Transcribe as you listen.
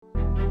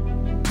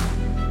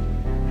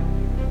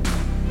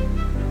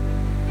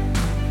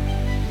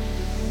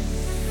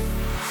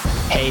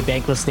Hey,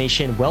 Bankless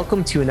Nation,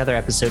 welcome to another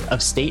episode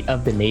of State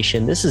of the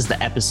Nation. This is the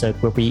episode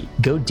where we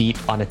go deep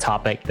on a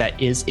topic that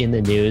is in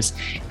the news.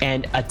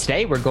 And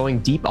today we're going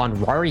deep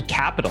on Rari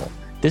Capital.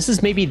 This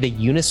is maybe the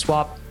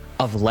Uniswap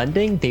of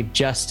lending. They've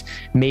just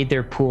made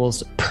their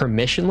pools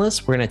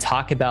permissionless. We're going to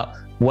talk about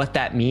what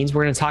that means.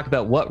 We're going to talk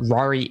about what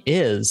Rari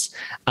is.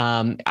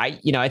 I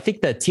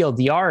think the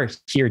TLDR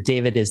here,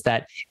 David, is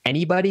that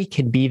anybody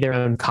can be their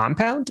own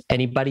compound.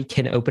 Anybody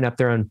can open up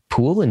their own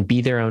pool and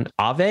be their own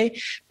Aave.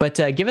 But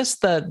give us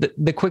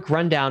the quick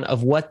rundown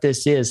of what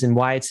this is and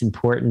why it's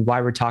important,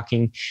 why we're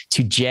talking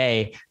to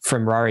Jay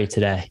from Rari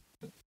today.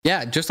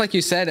 Yeah, just like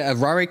you said,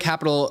 Rari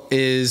Capital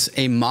is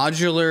a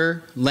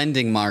modular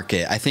lending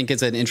market. I think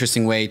it's an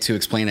interesting way to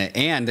explain it.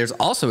 And there's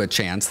also a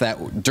chance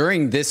that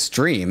during this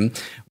stream,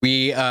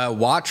 we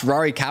watch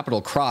Rari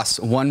Capital cross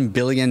 $1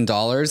 billion in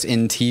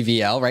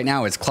TVL. Right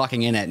now, it's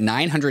clocking in at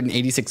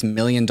 $986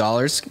 million,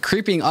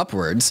 creeping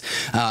upwards.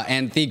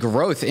 And the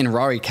growth in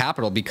Rari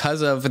Capital,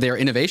 because of their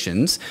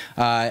innovations,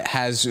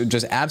 has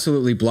just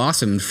absolutely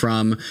blossomed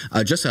from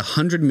just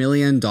 $100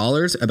 million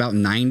about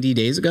 90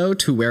 days ago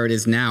to where it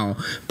is now,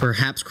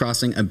 perhaps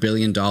crossing $1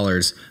 billion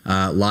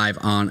live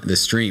on the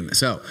stream.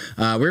 So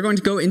we're going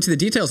to go into the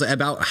details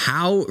about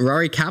how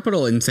Rari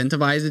Capital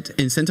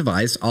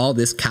incentivized all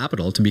this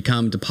capital to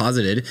become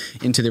deposited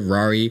into the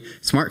Rari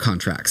smart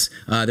contracts.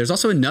 There's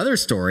also another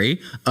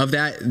story of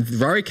that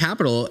Rari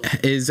Capital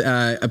is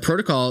a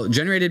protocol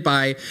generated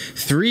by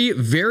three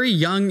very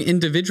young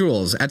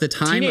individuals at the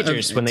time.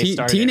 Teenagers when they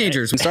started.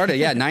 Teenagers when started,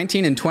 yeah,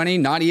 19 and 20,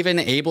 not even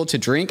able to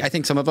drink. I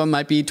think some of them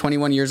might be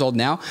 21 years old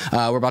now.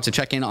 We're about to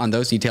check in on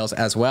those details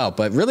as well.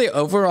 But really,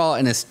 overall,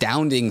 an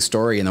astounding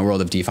story in the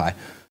world of DeFi.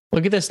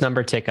 Look at this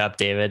number tick up,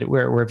 David.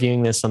 We're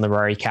viewing this on the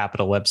Rari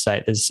Capital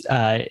website. There's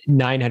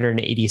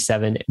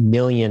 987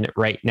 million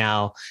right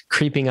now,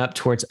 creeping up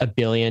towards $1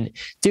 billion.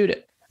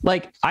 Dude,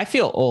 I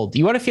feel old.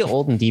 You want to feel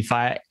old in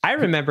DeFi? I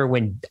remember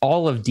when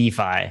all of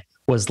DeFi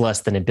was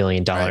less than $1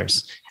 billion.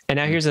 Right. And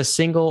now here's a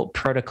single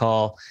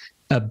protocol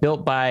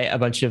built by a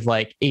bunch of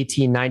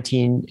 18,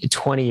 19,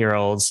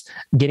 20-year-olds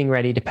getting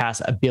ready to pass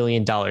 $1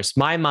 billion.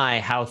 My,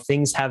 how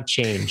things have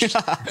changed.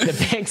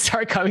 The banks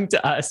are coming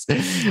to us.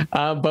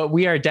 But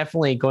we are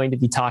definitely going to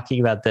be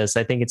talking about this.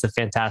 I think it's a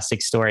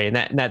fantastic story. And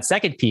that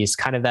second piece,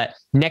 kind of that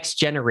next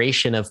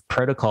generation of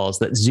protocols,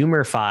 that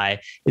Zoomerfi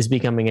is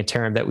becoming a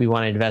term that we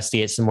want to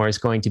investigate some more, is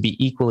going to be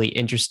equally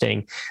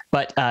interesting.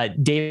 But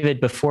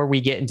David, before we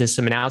get into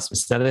some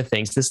announcements and other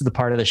things, this is the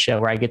part of the show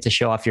where I get to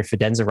show off your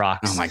Fidenza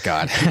rocks. Oh my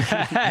God.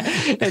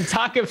 And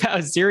talk about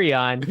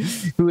Zerion,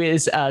 who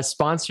is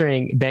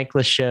sponsoring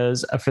Bankless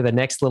shows for the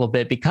next little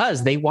bit,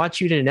 because they want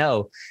you to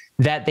know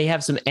that they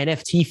have some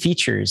NFT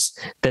features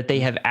that they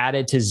have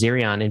added to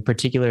Zerion. In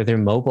particular, their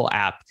mobile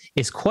app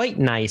is quite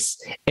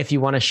nice if you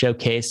want to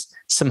showcase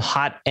some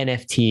hot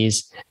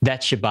NFTs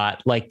that Shabbat,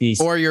 like these.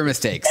 Or your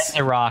mistakes.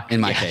 Fidenza Rock, in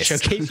my case.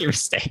 Showcase your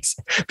mistakes.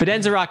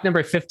 Fidenza Rock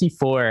number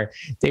 54.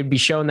 They'd be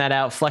showing that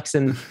out,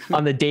 flexing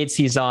on the dates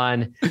he's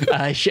on,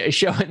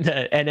 showing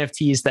the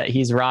NFTs that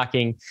he's rocking.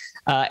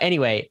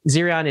 Anyway,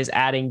 Zerion is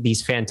adding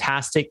these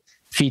fantastic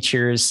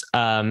features.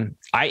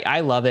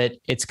 I love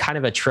it. It's kind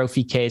of a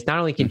trophy case. Not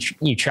only can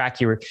you track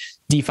your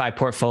DeFi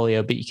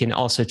portfolio, but you can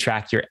also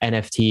track your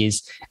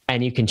NFTs,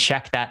 and you can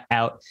check that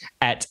out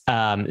at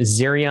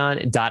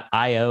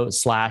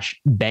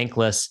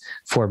zerion.io/bankless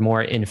for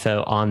more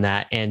info on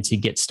that and to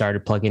get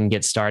started, plug in,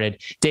 get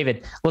started.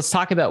 David, let's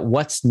talk about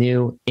what's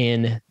new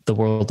in the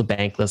world of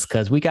Bankless,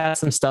 because we got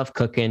some stuff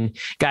cooking.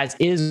 Guys,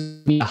 it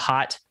is a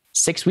hot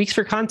 6 weeks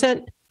for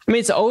content. I mean,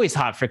 it's always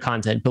hot for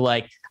content, but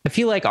I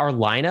feel like our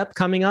lineup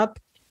coming up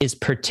is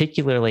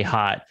particularly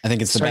hot. I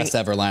think it's the best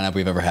ever lineup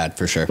we've ever had,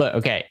 for sure. Look,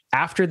 okay,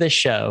 after this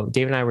show,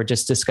 Dave and I were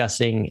just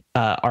discussing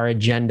our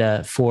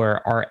agenda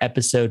for our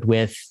episode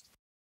with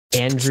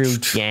Andrew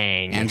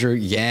Yang. Andrew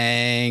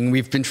Yang.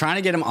 We've been trying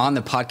to get him on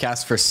the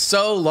podcast for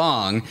so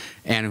long,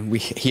 and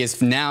he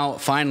is now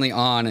finally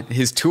on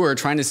his tour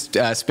trying to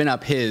spin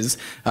up his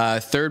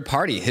third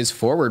party, his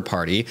forward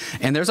party.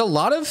 And there's a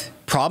lot of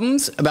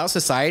problems about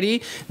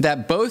society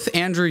that both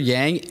Andrew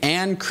Yang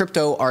and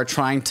crypto are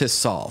trying to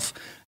solve.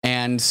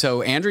 And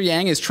so Andrew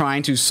Yang is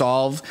trying to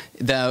solve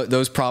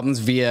those problems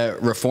via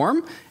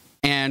reform.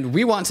 And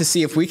we want to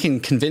see if we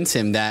can convince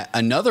him that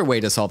another way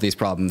to solve these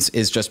problems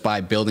is just by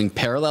building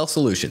parallel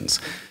solutions.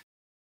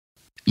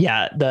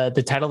 Yeah,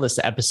 the title of this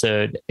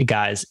episode,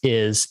 guys,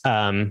 is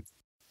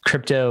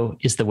Crypto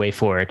is the Way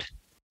Forward.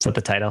 Is that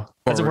the title?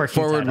 That's a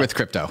working title. With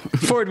crypto.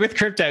 Forward with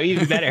crypto,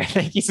 even better.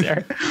 Thank you,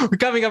 sir. We're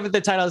coming up with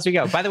the title as we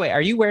go. By the way,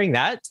 are you wearing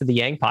that to the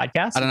Yang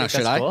podcast? I don't know.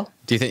 Should I? Cool?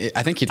 Do you think?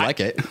 I think you'd like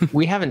it.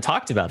 We haven't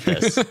talked about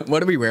this.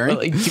 What are we wearing?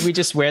 Well, do we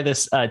just wear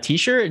this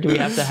T-shirt? Or do we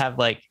have to have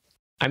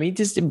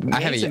he's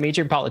a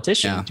major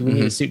politician. Yeah. Do we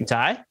need a suit and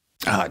tie?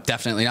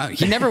 Definitely not.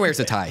 He never wears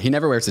a tie.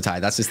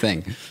 That's his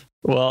thing.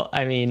 Well,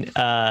 I mean,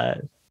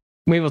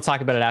 We will talk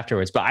about it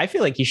afterwards, but I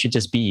feel like you should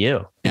just be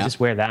you. Just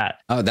wear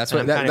that. Oh, that's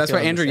what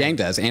Andrew Yang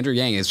does. Andrew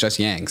Yang is just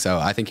Yang. So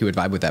I think he would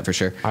vibe with that for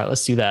sure. All right,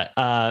 let's do that.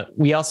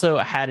 We also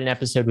had an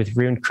episode with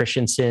Rune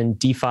Christensen,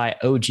 DeFi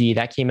OG,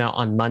 that came out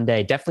on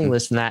Monday. Definitely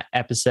listen to that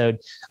episode.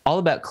 All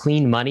about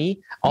clean money,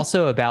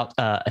 also about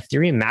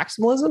Ethereum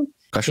maximalism.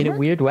 In a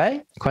weird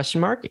way,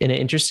 in an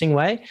interesting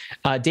way.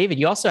 David,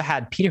 you also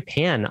had Peter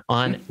Pan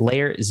on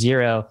Layer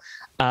Zero.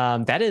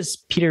 That is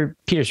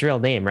Peter's real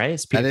name, right?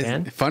 It's Peter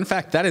Pan. Fun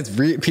fact, that is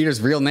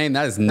Peter's real name.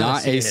 That is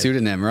not a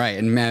pseudonym, right?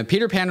 And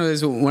Peter Pan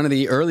was one of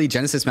the early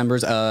Genesis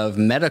members of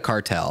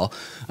Metacartel.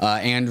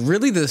 And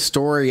really the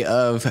story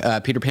of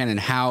Peter Pan and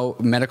how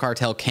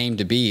Metacartel came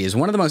to be is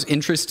one of the most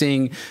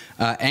interesting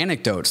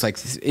anecdotes, like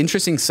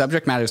interesting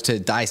subject matters to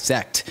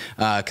dissect.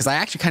 Because I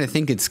actually kind of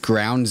think it's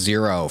ground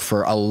zero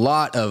for a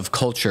lot of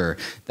culture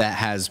that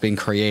has been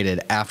created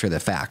after the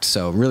fact.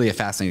 So really a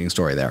fascinating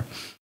story there.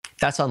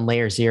 That's on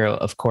Layer Zero,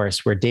 of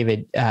course, where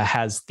David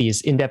has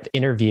these in-depth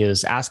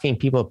interviews asking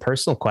people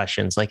personal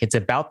questions. Like it's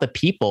about the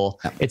people,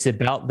 it's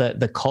about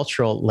the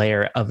cultural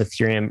layer of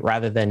Ethereum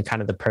rather than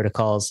kind of the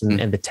protocols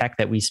and the tech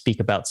that we speak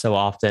about so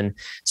often.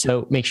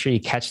 So make sure you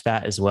catch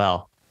that as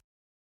well.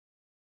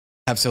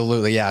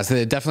 Absolutely. Yeah.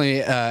 So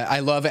definitely, I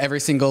love every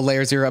single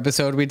Layer Zero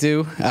episode we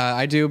do.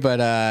 I do,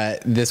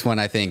 but this one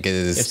I think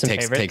takes,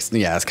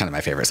 it's kind of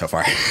my favorite so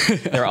far.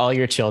 They're all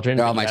your children.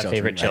 They're all my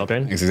favorite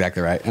children. That's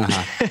exactly right.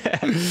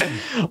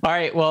 Uh-huh. All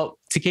right. Well,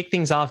 to kick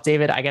things off,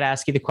 David, I got to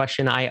ask you the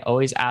question I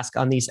always ask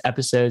on these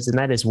episodes, and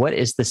that is, what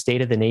is the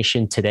state of the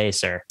nation today,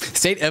 sir?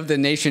 State of the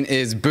nation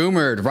is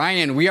boomered.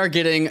 Ryan, we are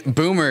getting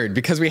boomered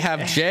because we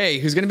have Jay,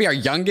 who's going to be our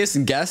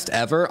youngest guest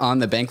ever on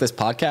the Bankless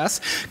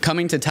podcast,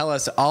 coming to tell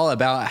us all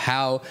about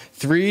how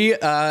three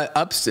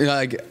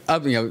starry-eyed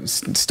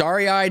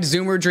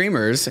Zoomer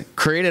dreamers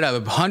created a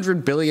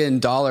 $100 billion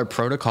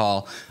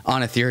protocol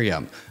on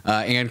Ethereum.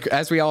 And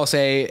as we all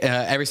say,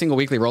 every single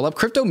weekly roll-up,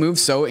 crypto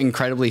moves so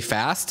incredibly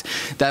fast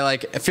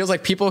that it feels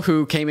like people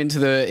who came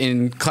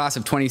in class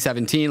of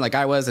 2017, like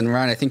I was, and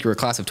Ryan, I think you were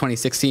class of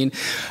 2016,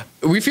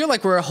 we feel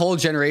like we're a whole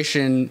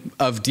generation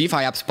of DeFi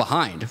apps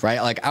behind,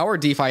 right? Like our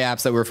DeFi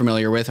apps that we're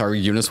familiar with are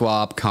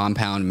Uniswap,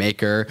 Compound,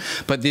 Maker,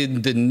 but the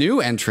new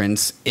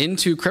entrants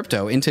into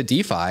crypto, into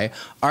DeFi,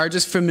 are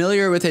just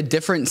familiar with a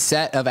different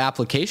set of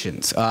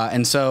applications.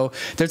 And so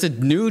there's a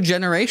new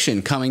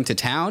generation coming to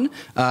town,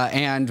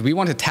 and we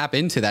want to tap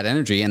into that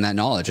energy and that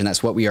knowledge. And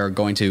that's what we are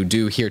going to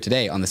do here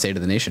today on the State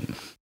of the Nation.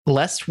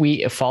 Lest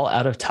we fall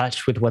out of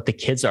touch with what the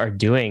kids are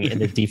doing in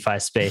the DeFi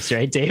space,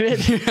 right,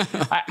 David?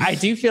 I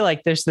do feel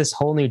like there's this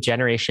whole new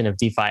generation of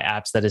DeFi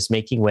apps that is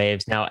making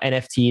waves. Now,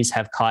 NFTs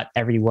have caught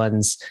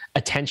everyone's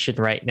attention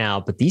right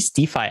now, but these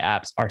DeFi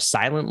apps are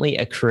silently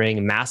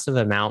accruing massive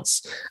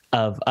amounts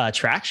of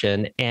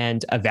traction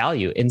and a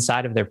value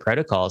inside of their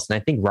protocols. And I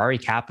think Rari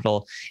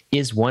Capital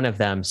is one of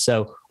them.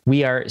 So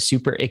we are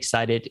super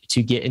excited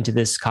to get into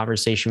this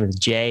conversation with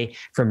Jay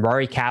from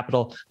Rari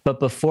Capital. But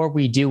before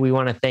we do, we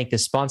want to thank the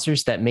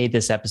sponsors that made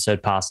this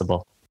episode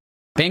possible.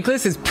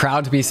 Bankless is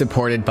proud to be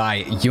supported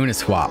by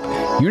Uniswap.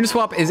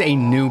 Uniswap is a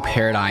new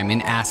paradigm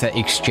in asset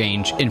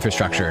exchange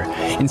infrastructure.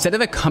 Instead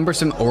of a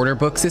cumbersome order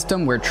book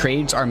system where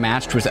trades are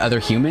matched with other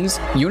humans,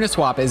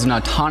 Uniswap is an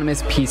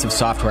autonomous piece of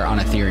software on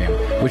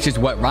Ethereum, which is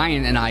what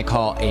Ryan and I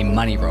call a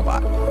money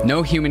robot.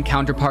 No human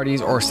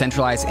counterparties or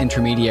centralized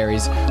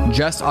intermediaries,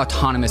 just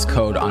autonomous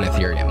code on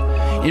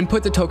Ethereum.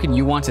 Input the token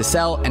you want to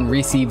sell and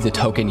receive the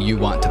token you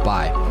want to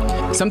buy.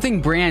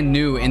 Something brand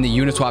new in the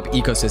Uniswap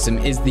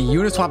ecosystem is the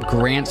Uniswap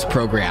Grants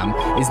program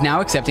is now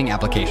accepting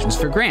applications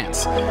for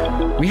grants.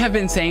 We have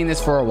been saying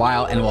this for a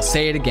while and we'll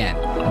say it again.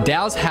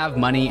 DAOs have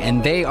money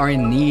and they are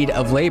in need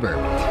of labor.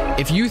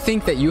 If you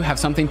think that you have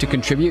something to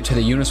contribute to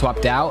the Uniswap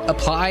DAO,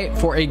 apply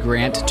for a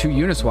grant to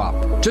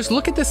Uniswap. Just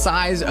look at the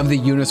size of the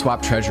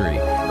Uniswap treasury.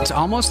 It's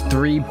almost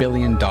 $3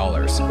 billion.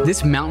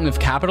 This mountain of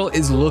capital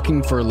is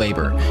looking for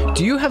labor.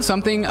 Do you have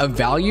something of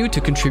value to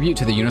contribute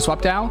to the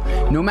Uniswap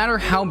DAO? No matter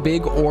how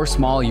big or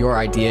small your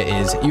idea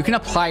is, you can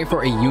apply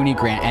for a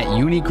Unigrant at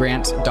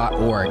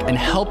unigrant.org and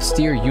help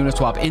steer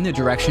Uniswap in the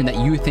direction that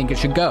you think it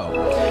should go.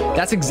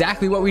 That's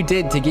exactly what we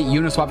did to get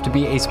Uniswap to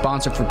be a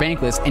sponsor for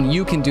Bankless, and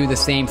you can do the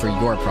same for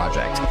your project.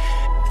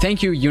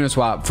 Thank you,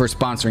 Uniswap, for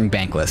sponsoring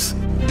Bankless.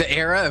 The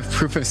era of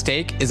proof of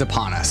stake is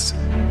upon us.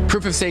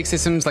 Proof of stake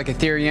systems like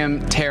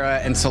Ethereum, Terra,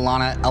 and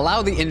Solana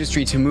allow the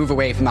industry to move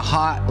away from the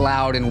hot,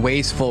 loud, and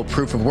wasteful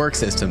proof of work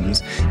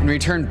systems and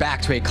return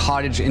back to a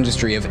cottage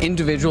industry of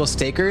individual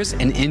stakers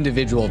and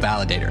individual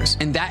validators.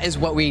 And that is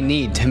what we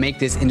need to make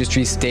this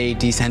industry stay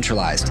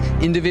decentralized.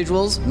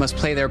 Individuals must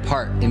play their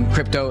part in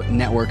crypto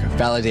network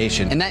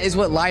validation. And that is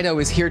what Lido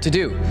is here to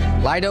do.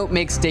 Lido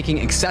makes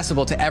staking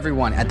accessible to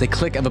everyone at the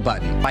click of a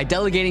button. By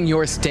delegating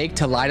your stake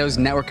to Lido's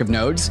network of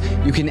nodes,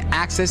 you can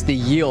access the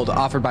yield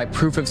offered by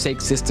proof of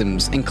stake systems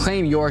and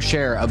claim your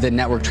share of the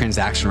network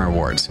transaction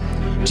rewards.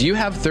 Do you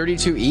have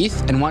 32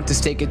 ETH and want to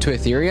stake it to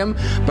Ethereum,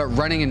 but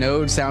running a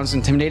node sounds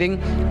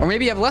intimidating? Or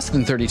maybe you have less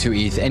than 32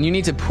 ETH and you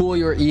need to pool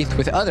your ETH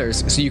with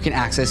others so you can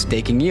access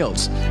staking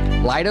yields.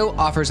 Lido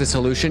offers a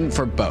solution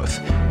for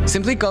both.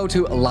 Simply go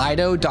to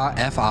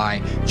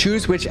lido.fi,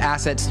 choose which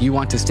assets you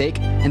want to stake,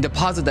 and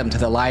deposit them to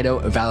the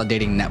Lido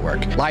validating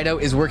network. Lido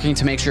is working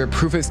to make sure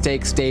proof of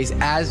stake stays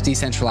as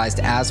decentralized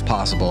as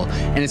possible,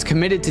 and is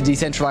committed to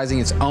decentralizing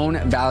its own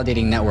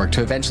validating network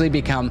to eventually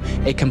become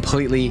a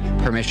completely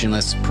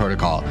permissionless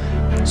protocol.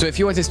 So if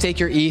you want to stake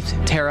your ETH,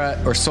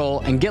 Terra, or Sol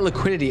and get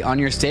liquidity on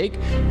your stake,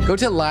 go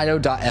to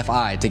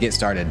lido.fi to get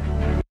started.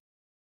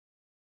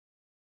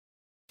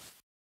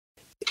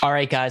 All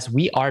right, guys,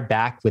 we are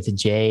back with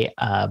Jay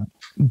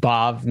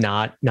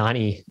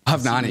Bhavnani,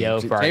 CEO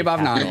of Rari Jay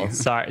Bhavnani.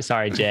 Capital.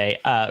 Sorry, Jay.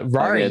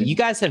 Rari, you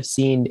guys have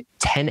seen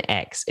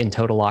 10x in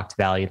total locked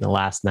value in the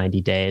last 90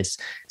 days.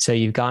 So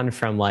you've gone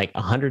from like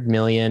 100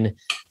 million.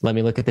 Let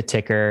me look at the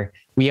ticker.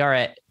 We are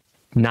at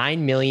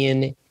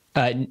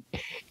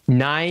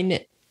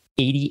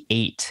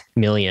 988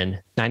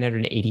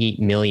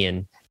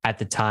 million at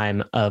the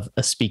time of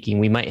speaking.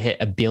 We might hit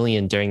 1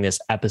 billion during this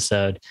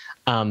episode.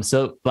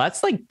 So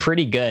that's like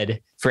pretty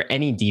good for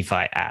any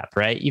DeFi app,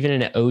 right? Even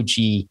an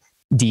OG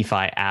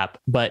DeFi app.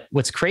 But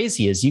what's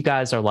crazy is you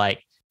guys are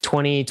like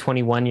 20,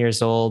 21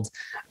 years old,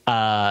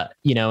 and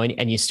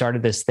you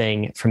started this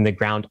thing from the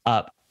ground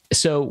up.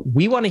 So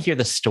we want to hear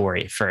the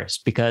story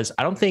first, because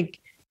I don't think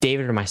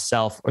David or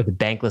myself or the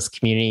Bankless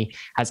community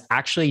has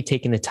actually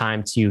taken the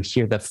time to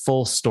hear the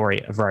full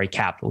story of Rari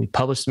Capital. We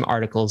published some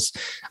articles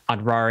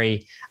on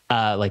Rari,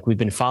 like we've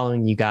been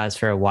following you guys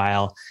for a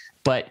while,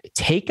 but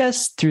take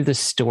us through the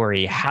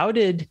story. How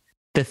did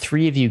the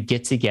three of you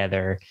get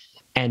together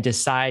and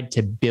decide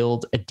to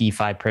build a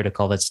DeFi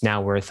protocol that's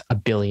now worth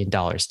 $1 billion?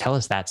 Tell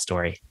us that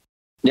story.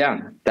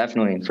 Yeah,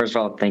 definitely. First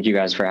of all, thank you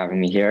guys for having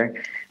me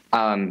here.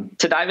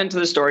 To dive into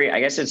the story, I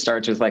guess it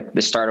starts with like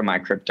the start of my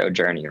crypto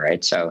journey,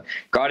 right? So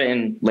got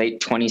in late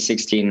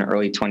 2016,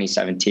 early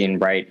 2017,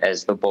 right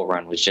as the bull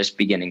run was just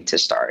beginning to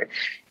start.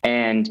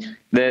 And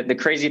the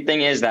crazy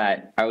thing is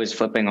that I was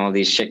flipping all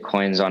these shit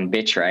coins on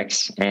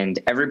Bittrex, and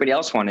everybody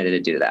else wanted to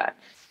do that.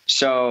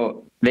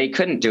 So they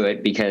couldn't do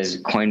it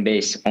because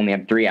Coinbase only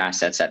had 3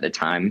 assets at the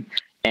time.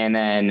 And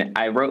then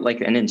I wrote like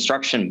an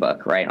instruction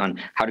book, right,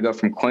 on how to go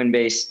from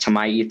Coinbase to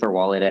my Ether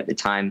wallet at the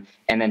time,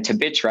 and then to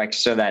Bittrex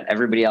so that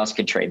everybody else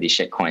could trade these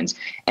shit coins.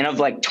 And of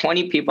like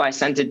 20 people I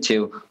sent it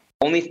to,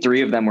 only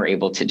 3 of them were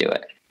able to do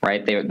it,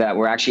 right? That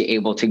were actually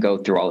able to go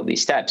through all of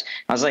these steps.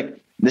 I was like,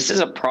 this is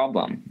a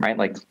problem, right?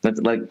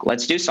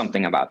 Let's do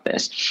something about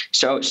this.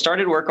 So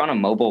started work on a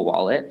mobile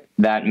wallet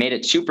that made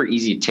it super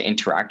easy to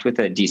interact with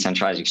a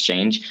decentralized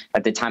exchange.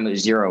 At the time, it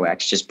was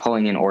 0x, just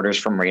pulling in orders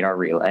from Radar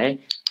Relay.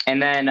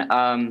 And then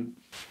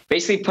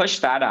basically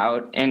pushed that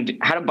out and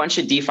had a bunch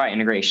of DeFi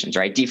integrations,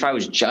 right? DeFi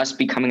was just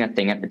becoming a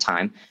thing at the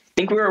time. I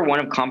think we were one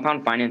of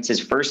Compound Finance's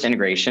first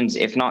integrations,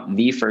 if not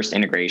the first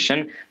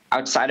integration,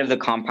 outside of the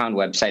Compound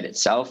website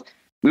itself.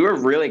 We were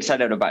really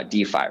excited about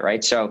DeFi,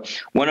 right? So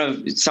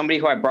somebody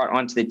who I brought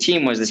onto the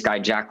team was this guy,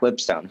 Jack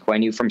Lipstone, who I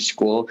knew from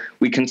school.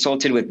 We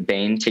consulted with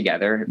Bain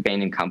together,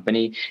 Bain and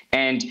Company.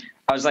 And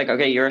I was like,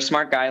 okay, you're a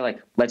smart guy.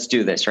 Like, let's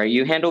do this, right?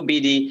 You handle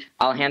BD,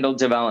 I'll handle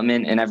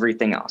development and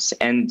everything else.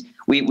 And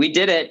we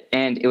did it,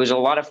 and it was a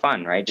lot of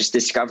fun, right? Just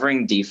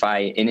discovering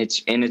DeFi in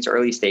its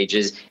early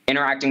stages,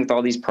 interacting with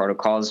all these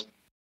protocols.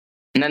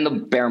 And then the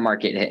bear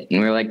market hit,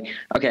 and we were like,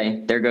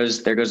 okay, there goes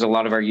a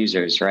lot of our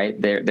users, right?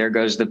 There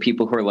goes the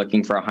people who are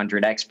looking for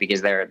 100x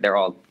because they're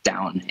all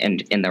down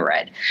and in the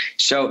red.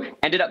 So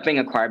ended up being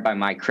acquired by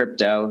My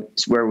Crypto,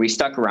 where we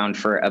stuck around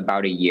for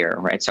about a year,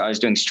 right? So I was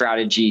doing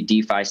strategy,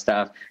 DeFi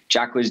stuff.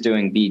 Jack was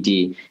doing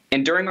BD.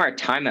 And during our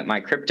time at My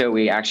Crypto,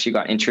 we actually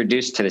got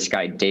introduced to this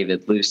guy,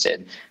 David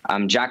Lucid.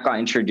 Jack got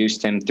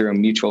introduced him through a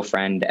mutual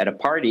friend at a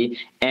party,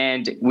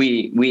 and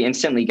we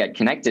instantly get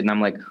connected. And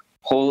I'm like,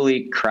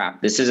 holy crap,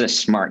 this is a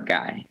smart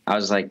guy. I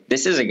was like,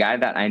 this is a guy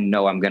that I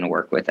know I'm going to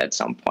work with at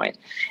some point.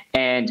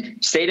 And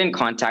stayed in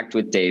contact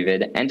with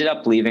David, ended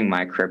up leaving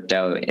My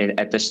Crypto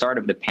at the start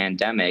of the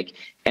pandemic.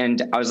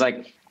 And I was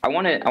like, I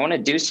want to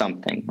do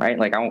something, right?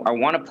 Like I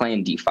want to play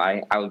in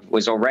DeFi. I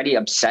was already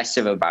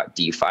obsessive about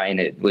DeFi, and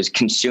it was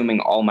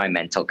consuming all my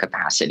mental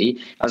capacity.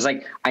 I was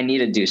like, I need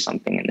to do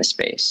something in this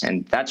space.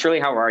 And that's really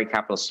how Rari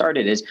Capital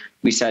started. Is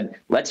we said,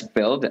 let's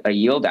build a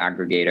yield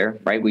aggregator,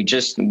 right? We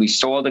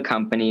sold a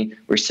company.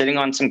 We're sitting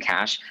on some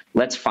cash.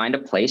 Let's find a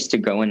place to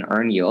go and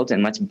earn yield,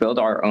 and let's build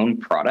our own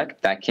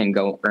product that can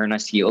go earn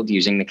us yield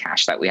using the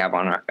cash that we have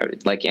on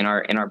in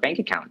our bank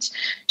accounts.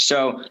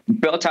 So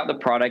built out the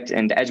product,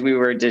 and as we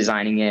were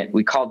designing it,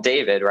 we called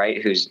David,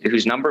 right,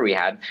 whose number we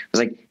had. I was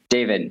like,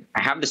 David,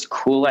 I have this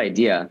cool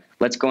idea.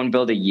 Let's go and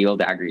build a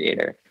yield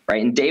aggregator.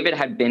 Right. And David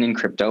had been in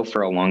crypto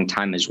for a long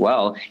time as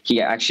well.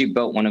 He actually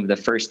built one of the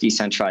first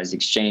decentralized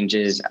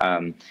exchanges.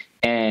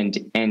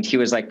 And he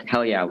was like,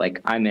 hell yeah,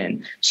 like I'm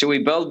in. So we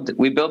build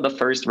the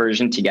first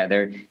version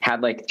together,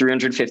 had like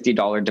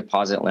 $350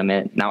 deposit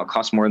limit. Now it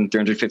costs more than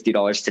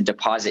 $350 to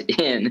deposit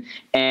in.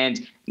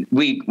 And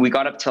we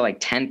got up to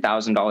like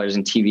 $10,000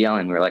 in TVL,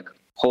 and we were like,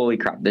 holy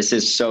crap, this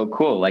is so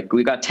cool. Like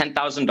we got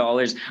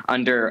 $10,000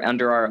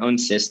 under our own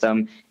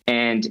system,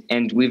 and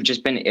we've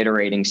just been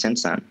iterating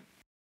since then.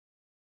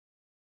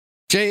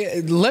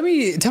 Jay,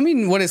 tell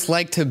me what it's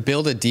like to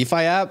build a DeFi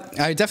app.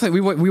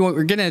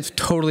 We're going to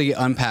totally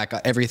unpack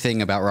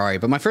everything about Rari,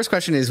 but my first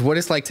question is what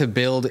it's like to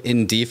build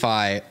in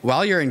DeFi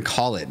while you're in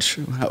college.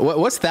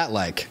 What's that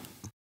like?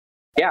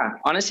 Yeah,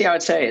 honestly, I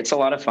would say it's a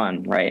lot of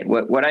fun, right?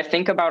 What I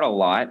think about a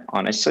lot,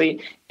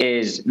 honestly,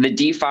 is the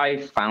DeFi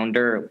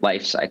founder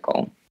life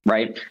cycle,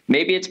 right?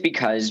 Maybe it's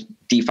because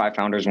DeFi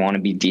founders want to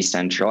be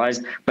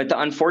decentralized, but the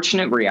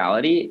unfortunate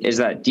reality is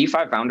that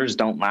DeFi founders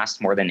don't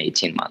last more than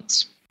 18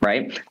 months.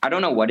 Right? I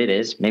don't know what it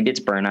is. Maybe it's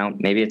burnout.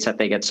 Maybe it's that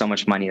they get so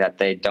much money that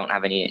they don't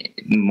have any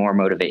more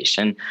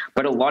motivation.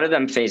 But a lot of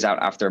them phase out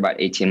after about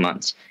 18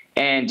 months.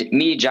 And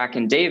me, Jack,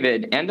 and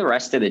David, and the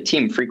rest of the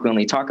team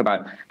frequently talk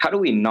about how do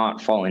we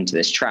not fall into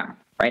this trap?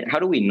 Right? How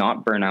do we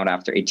not burn out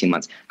after 18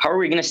 months? How are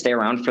we going to stay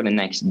around for the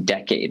next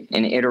decade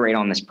and iterate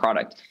on this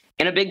product?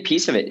 And a big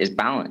piece of it is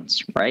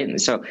balance, right?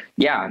 And so,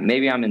 yeah,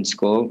 maybe I'm in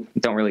school,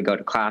 don't really go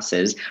to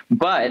classes,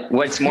 but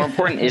what's more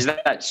important is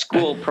that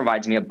school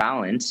provides me a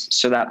balance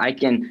so that I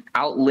can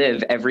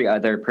outlive every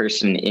other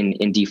person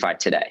in DeFi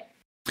today.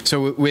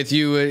 So with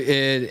you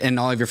and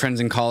all of your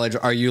friends in college,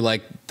 are you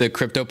like the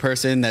crypto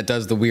person that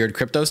does the weird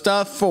crypto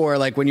stuff? Or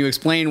like when you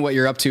explain what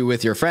you're up to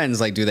with your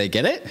friends, like, do they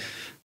get it?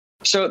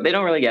 So they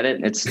don't really get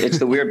it. It's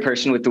the weird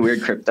person with the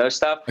weird crypto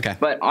stuff. Okay.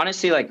 But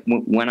honestly, like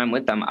when I'm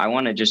with them, I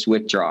want to just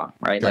withdraw,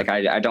 right? Like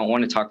I don't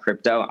want to talk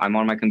crypto. I'm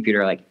on my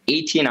computer like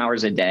 18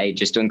 hours a day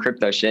just doing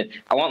crypto shit.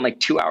 I want like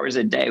 2 hours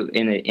a day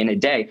in a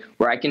day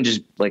where I can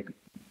just like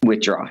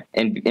withdraw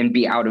and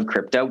be out of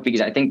crypto,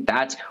 because I think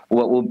that's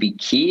what will be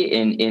key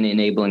in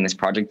enabling this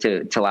project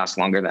to last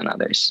longer than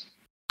others.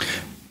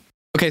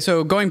 Okay,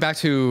 so going back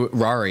to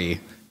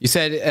Rari, you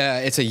said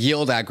it's a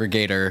yield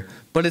aggregator,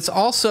 but it's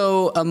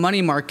also a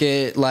money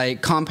market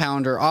like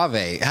Compound or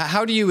Aave.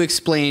 How do you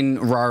explain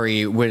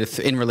Rari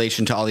in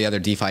relation to all the other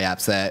DeFi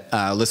apps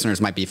that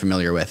listeners might be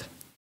familiar with?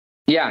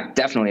 Yeah,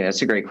 definitely.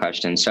 That's a great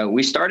question. So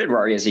we started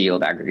Rari as a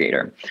yield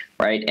aggregator,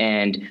 right?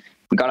 And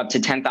we got up to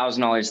 $10,000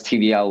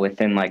 TVL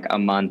within like a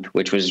month,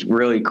 which was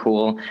really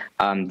cool.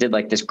 Did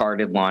like this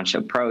guarded launch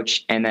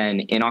approach. And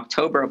then in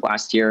October of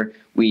last year,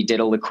 we did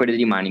a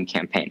liquidity mining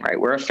campaign, right?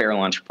 We're a fair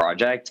launch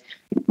project.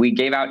 We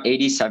gave out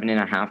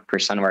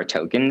 87.5% of our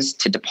tokens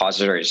to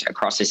depositors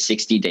across a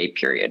 60-day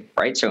period,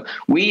 right? So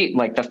we,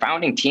 like the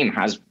founding team,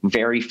 has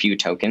very few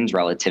tokens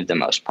relative to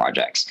most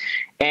projects.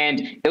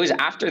 And it was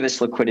after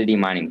this liquidity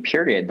mining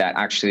period that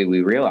actually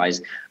we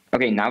realized,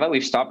 okay, now that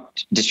we've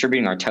stopped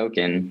distributing our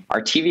token, our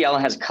TVL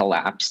has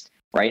collapsed,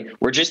 right?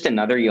 We're just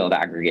another yield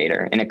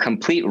aggregator in a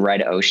complete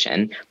red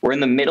ocean. We're in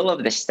the middle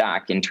of the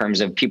stack in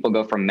terms of people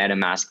go from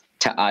MetaMask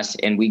to us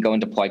and we go and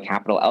deploy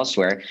capital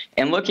elsewhere.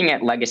 And looking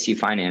at legacy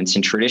finance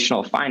and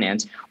traditional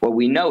finance, what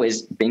we know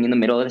is being in the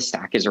middle of the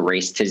stack is a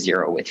race to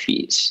zero with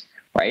fees.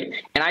 Right.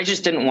 And I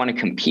just didn't want to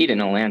compete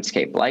in a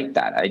landscape like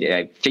that.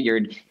 I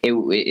figured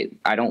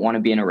I don't want to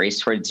be in a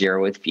race towards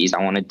zero with fees.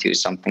 I want to do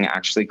something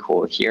actually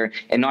cool here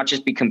and not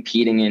just be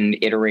competing and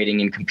iterating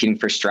and competing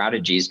for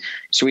strategies.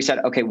 So we said,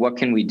 OK, what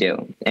can we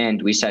do?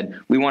 And we said,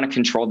 we want to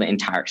control the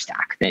entire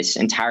stack, this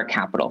entire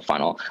capital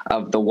funnel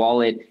of the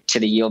wallet to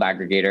the yield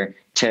aggregator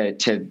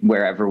to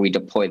wherever we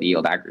deploy the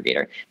yield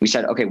aggregator. We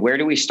said, OK, where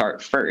do we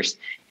start first?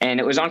 And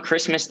it was on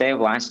Christmas Day of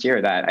last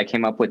year that I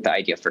came up with the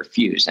idea for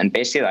Fuse. And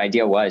basically the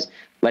idea was,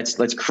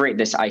 let's create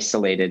this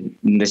isolated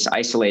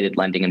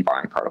lending and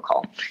borrowing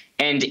protocol.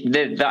 And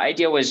the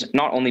idea was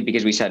not only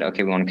because we said,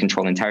 okay, we want to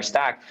control the entire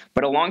stack,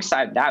 but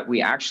alongside that,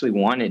 we actually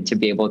wanted to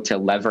be able to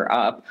lever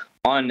up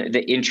on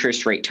the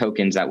interest rate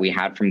tokens that we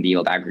had from the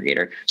yield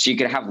aggregator. So you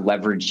could have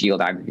leveraged yield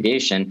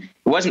aggregation.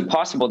 It wasn't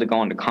possible to go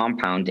onto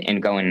Compound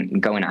and go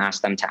and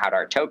ask them to add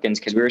our tokens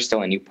because we were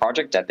still a new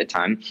project at the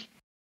time.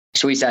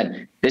 So we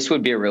said, this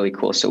would be a really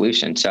cool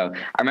solution. So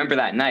I remember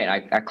that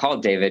night, I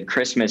called David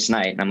Christmas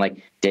night, and I'm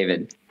like,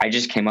 David, I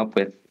just came up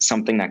with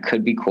something that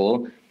could be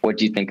cool. What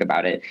do you think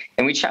about it?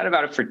 And we chatted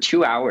about it for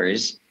 2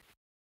 hours.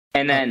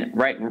 And then,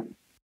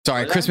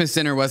 Sorry, Christmas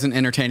dinner wasn't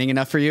entertaining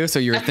enough for you, so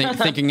you were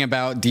thinking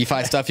about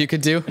DeFi stuff you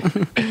could do?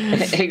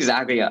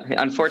 Exactly.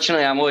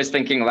 Unfortunately, I'm always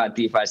thinking about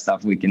DeFi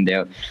stuff we can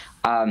do.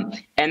 And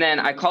then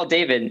I called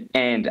David,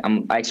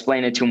 and I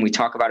explained it to him. We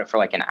talk about it for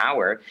like an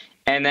hour,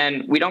 and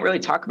then we don't really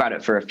talk about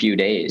it for a few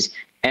days.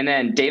 And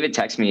then David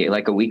texts me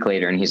like a week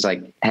later, and he's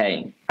like,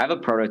 hey, I have a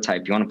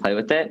prototype. You want to play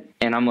with it?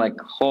 And I'm like,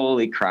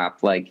 holy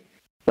crap, like,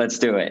 let's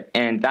do it.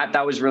 And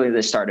that was really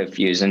the start of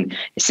Fuse. And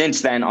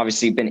since then,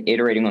 obviously, been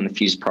iterating on the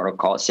Fuse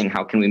protocol, seeing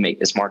how can we make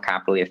this more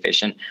capitally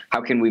efficient?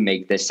 How can we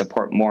make this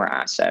support more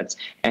assets?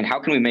 And how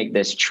can we make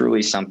this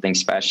truly something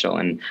special?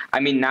 And I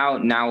mean,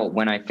 now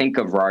when I think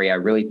of Rari, I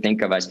really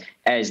think of us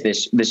as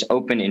this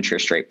open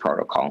interest rate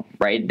protocol,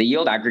 right? The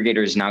yield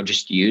aggregator is now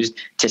just used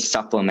to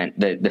supplement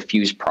the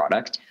Fuse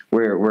product.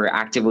 We're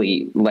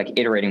actively like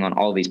iterating on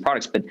all these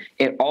products, but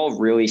it all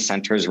really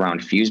centers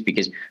around Fuse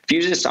because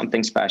Fuse is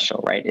something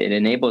special, right? It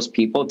enables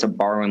people to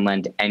borrow and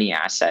lend any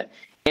asset.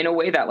 in a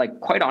way that, like,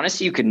 quite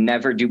honestly, you could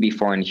never do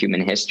before in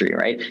human history,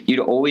 right? You'd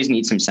always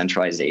need some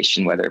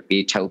centralization, whether it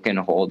be token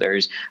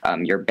holders,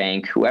 your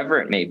bank, whoever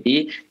it may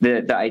be.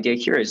 The idea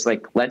here is,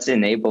 like, let's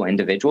enable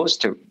individuals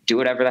to do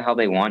whatever the hell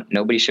they want.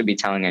 Nobody should be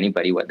telling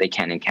anybody what they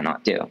can and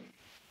cannot do.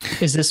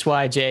 Is this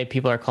why, Jay,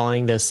 people are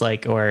calling this,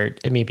 like, or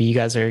maybe you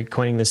guys are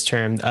coining this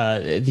term,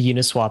 the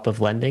Uniswap of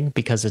lending,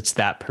 because it's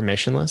that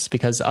permissionless?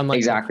 Because unlike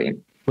Exactly.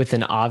 with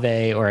an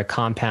Aave or a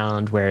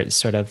compound where it's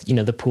sort of,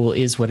 the pool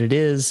is what it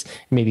is,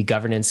 maybe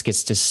governance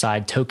gets to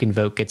decide, token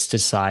vote gets to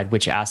decide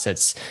which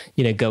assets,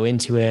 go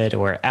into it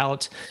or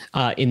out.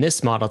 In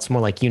this model, it's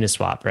more like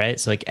Uniswap, right?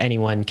 So like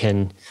anyone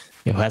can,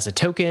 who has a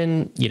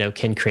token,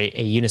 can create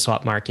a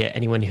Uniswap market.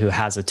 Anyone who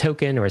has a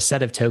token or a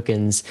set of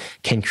tokens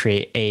can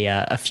create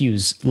a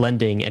Fuse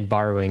lending and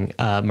borrowing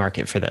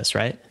market for this,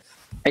 right?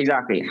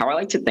 Exactly. How I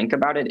like to think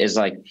about it is,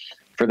 like,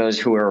 for those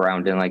who were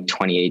around in like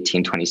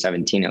 2018,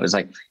 2017, it was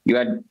like you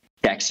had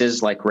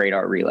dexes like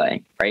Radar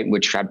Relay, right,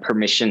 which had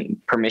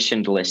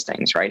permissioned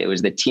listings, right? It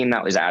was the team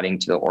that was adding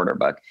to the order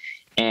book.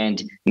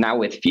 And now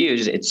with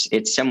Fuse,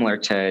 it's similar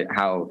to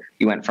how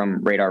you went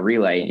from Radar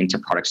Relay into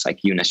products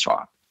like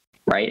Uniswap,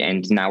 right?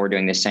 And now we're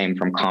doing the same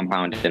from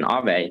Compound and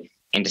Aave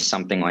into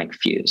something like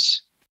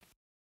Fuse.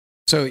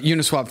 So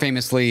Uniswap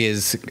famously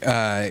is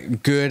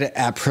good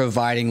at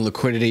providing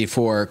liquidity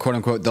for, quote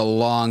unquote, the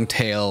long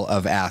tail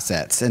of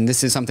assets. And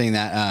this is something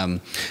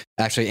that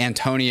actually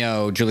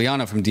Antonio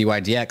Giuliano from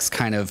DYDX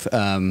kind of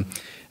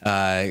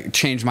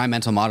changed my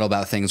mental model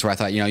about things, where I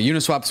thought,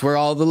 Uniswap's where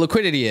all the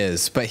liquidity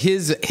is. But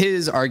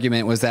his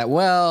argument was that,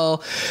 well,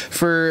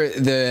 for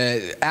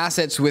the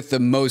assets with the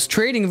most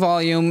trading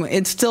volume,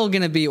 it's still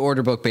going to be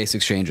order book based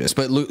exchanges.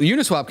 But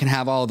Uniswap can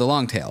have all the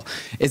long tail.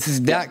 It's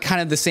that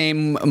kind of the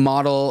same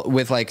model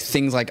with like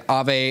things like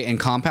Aave and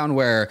Compound,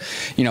 where,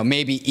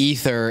 maybe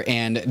Ether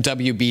and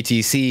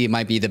WBTC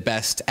might be the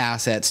best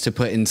assets to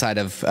put inside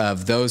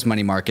of those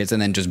money markets, and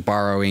then just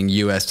borrowing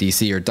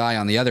USDC or DAI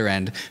on the other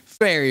end.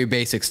 Very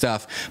basic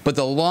stuff, but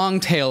the long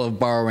tail of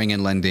borrowing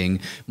and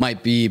lending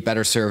might be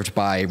better served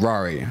by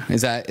Rari.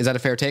 Is that a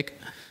fair take?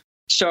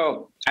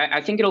 So I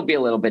think it'll be a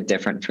little bit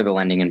different for the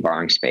lending and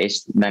borrowing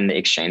space than the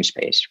exchange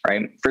space,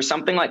 right? For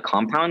something like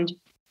Compound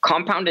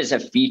is a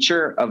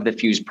feature of the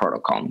Fuse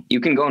protocol. You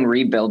can go and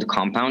rebuild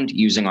Compound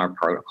using our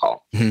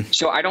protocol. Mm-hmm.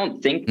 So I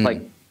don't think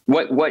like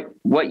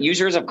what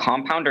users of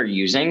Compound are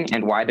using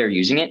and why they're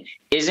using it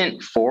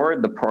isn't for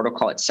the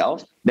protocol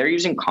itself. They're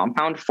using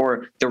Compound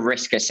for the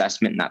risk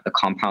assessment that the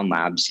Compound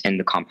labs and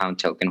the Compound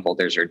token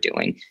holders are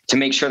doing to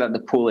make sure that the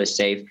pool is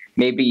safe,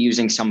 maybe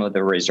using some of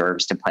the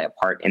reserves to play a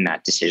part in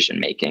that decision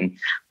making.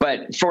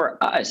 But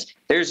for us,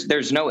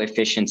 there's no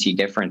efficiency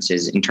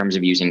differences in terms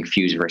of using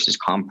Fuse versus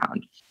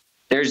Compound.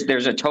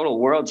 There's a total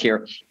world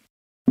here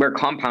where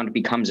Compound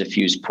becomes a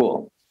Fuse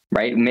pool.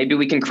 Right? Maybe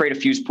we can create a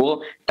Fuse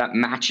pool that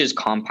matches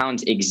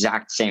Compound's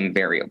exact same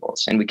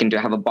variables, and we can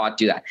have a bot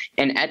do that.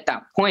 And at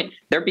that point,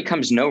 there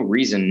becomes no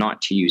reason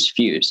not to use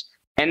Fuse.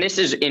 And this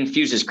is in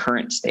Fuse's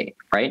current state,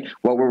 right?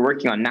 What we're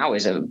working on now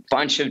is a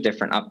bunch of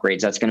different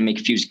upgrades that's going to make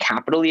Fuse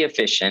capitally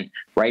efficient,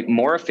 right?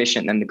 More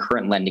efficient than the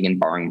current lending and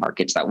borrowing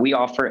markets that we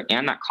offer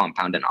and that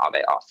Compound and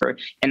Aave offer.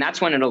 And that's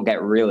when it'll get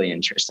really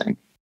interesting.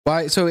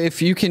 Why? So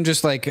if you can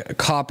just like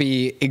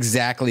copy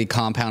exactly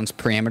Compound's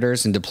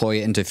parameters and deploy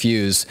it into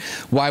Fuse,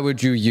 why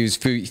would you use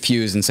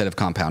Fuse instead of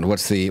Compound?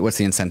 What's the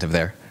incentive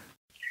there?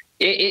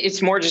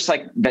 It's more just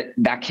like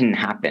that can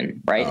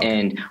happen, right? Oh, okay.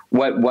 And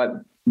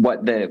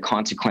what the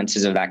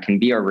consequences of that can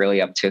be are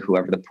really up to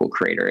whoever the pool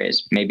creator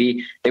is.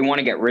 Maybe they want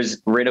to get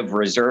rid of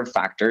reserve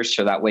factors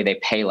so that way they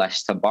pay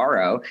less to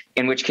borrow,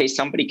 in which case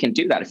somebody can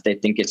do that if they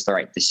think it's the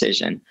right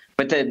decision.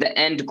 But the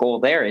end goal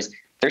there is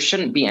there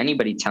shouldn't be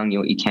anybody telling you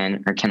what you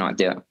can or cannot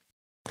do.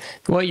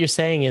 What you're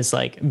saying is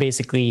like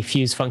basically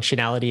Fuse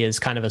functionality is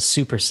kind of a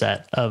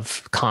superset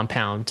of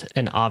Compound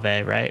and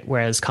Aave, right?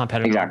 Whereas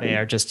Compound and Aave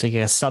are just like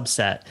a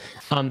subset.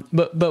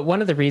 But one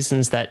of the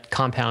reasons that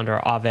Compound or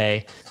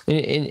Aave,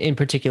 in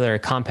particular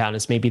Compound,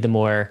 is maybe the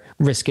more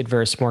risk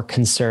adverse, more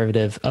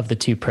conservative of the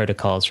two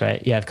protocols,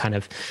 right? You have kind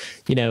of,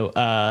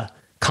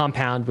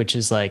 Compound, which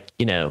is like,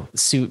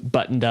 suit,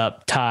 buttoned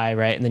up, tie,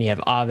 right? And then you have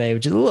Aave,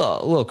 which is a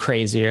little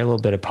crazier, a little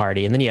bit of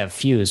party. And then you have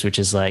Fuse, which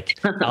is like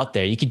out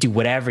there. You could do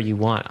whatever you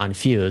want on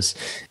Fuse.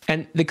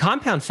 And the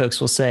Compound folks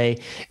will say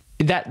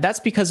that's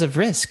because of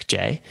risk,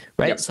 Jay,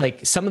 right? Yep. It's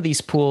like some of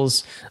these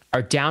pools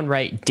are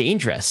downright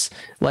dangerous.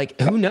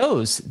 Like who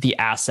knows the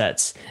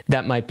assets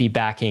that might be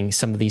backing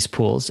some of these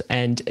pools.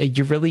 And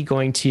you're really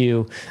going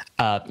to,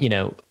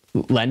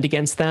 lend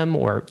against them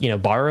or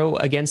borrow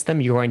against them.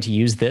 You're going to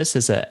use this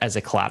as a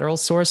collateral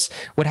source.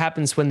 What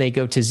happens when they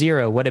go to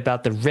zero? What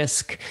about the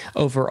risk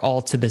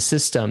overall to the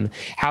system?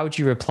 How would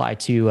you reply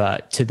to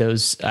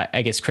those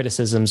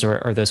criticisms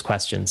or those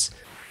questions?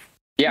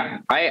 Yeah,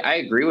 I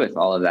agree with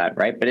all of that,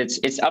 right? But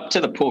it's up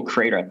to the pool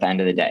creator at the end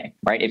of the day,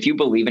 right? If you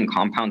believe in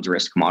Compound's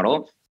risk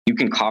model, you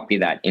can copy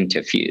that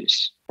into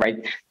Fuse,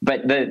 right?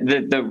 But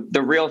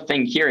the real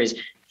thing here is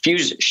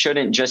Fuse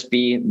shouldn't just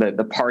be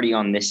the party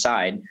on this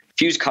side.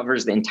 Fuse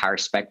covers the entire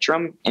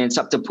spectrum, and it's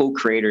up to pool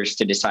creators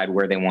to decide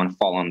where they want to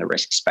fall on the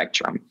risk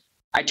spectrum.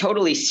 I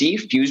totally see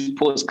Fuse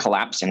pools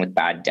collapsing with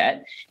bad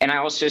debt, and I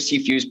also see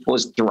Fuse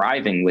pools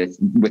thriving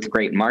with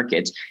great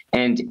markets.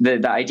 And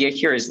the idea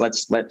here is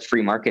let's let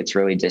free markets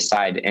really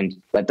decide and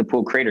let the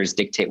pool creators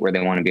dictate where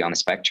they want to be on the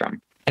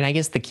spectrum. And I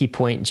guess the key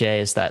point, Jay,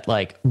 is that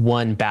like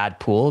one bad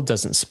pool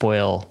doesn't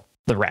spoil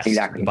the rest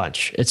of the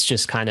bunch. It's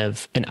just kind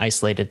of an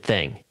isolated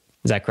thing.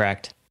 Is that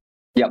correct?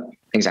 Yep,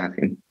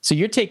 exactly. So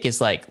your take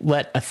is like,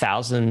 let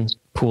 1,000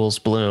 pools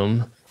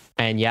bloom,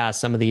 and yeah,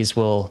 some of these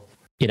will,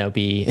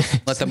 be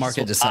let the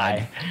market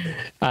decide.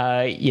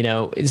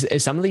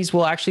 Some of these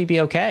will actually be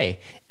okay,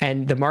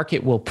 and the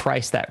market will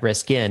price that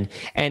risk in.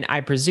 And I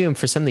presume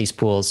for some of these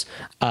pools,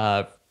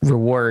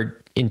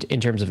 reward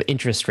in terms of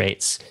interest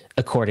rates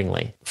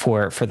accordingly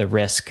for the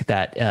risk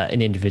that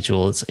an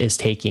individual is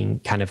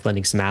taking, kind of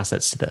lending some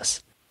assets to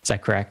this. Is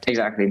that correct?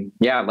 Exactly.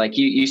 Yeah. Like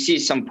you see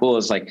some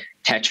pools like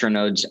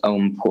Tetranode's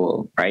Ohm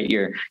pool, right?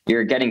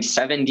 You're getting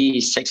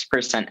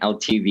 76%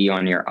 LTV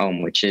on your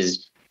Ohm, which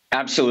is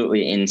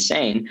absolutely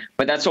insane.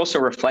 But that's also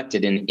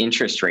reflected in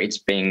interest rates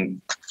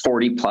being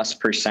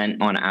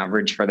 40+% on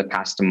average for the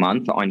past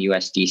month on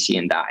USDC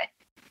and DAI.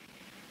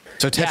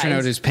 So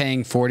Tetranode is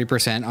paying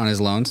 40% on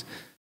his loans?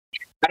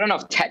 I don't know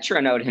if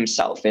Tetranode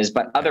himself is,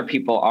 but other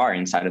people are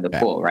inside of the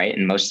pool, right?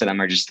 And most of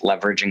them are just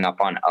leveraging up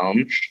on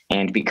Ohm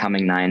and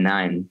becoming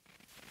 9-9.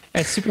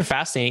 It's super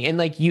fascinating. And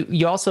like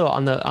you also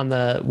on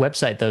the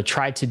website though,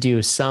 tried to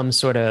do some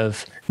sort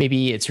of,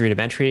 maybe it's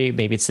rudimentary,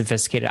 maybe it's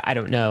sophisticated, I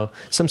don't know,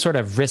 some sort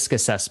of risk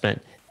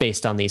assessment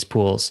based on these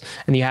pools.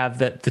 And you have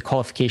the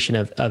qualification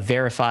of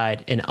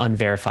verified and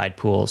unverified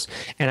pools.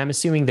 And I'm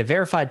assuming the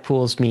verified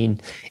pools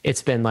mean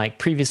it's been like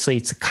previously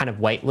it's kind of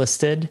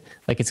whitelisted,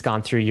 like it's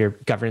gone through your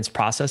governance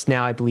process.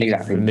 Now I believe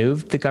you've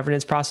removed the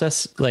governance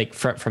process like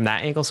from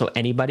that angle, so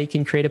anybody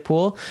can create a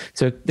pool.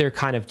 So they're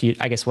kind of,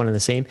 I guess, one and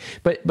the same.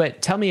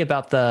 But tell me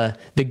about the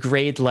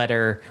grade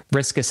letter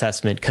risk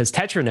assessment, because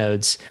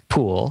Tetranode's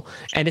pool,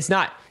 and it's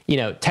not,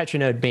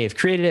 Tetranode may have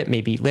created it,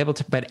 maybe labeled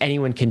it, but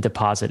anyone can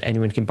deposit,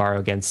 anyone can borrow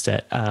against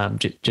it,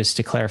 just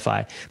to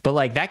clarify. But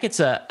like that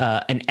gets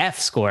an F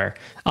score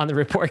on the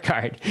report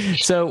card.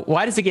 So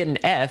why does it get an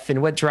F,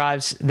 and what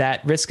drives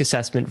that risk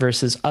assessment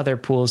versus other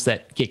pools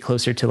that get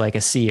closer to like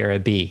a C or a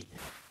B?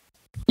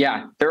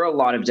 Yeah, there are a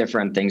lot of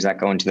different things that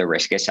go into the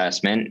risk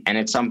assessment, and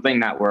it's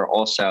something that we're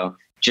also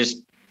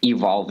just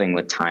evolving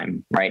with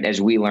time, right? As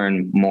we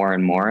learn more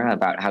and more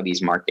about how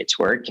these markets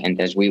work,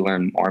 and as we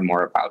learn more and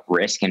more about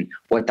risk and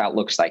what that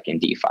looks like in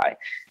DeFi.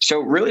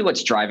 So really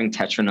what's driving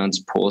Tetranode's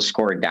pool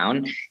score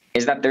down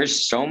is that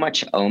there's so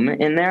much Ohm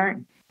in there,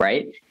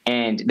 right?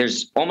 And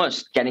there's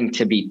almost getting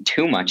to be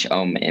too much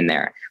Ohm in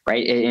there,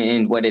 right?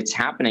 And what it's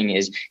happening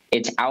is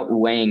it's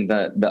outweighing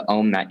the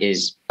Ohm that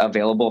is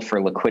available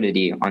for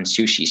liquidity on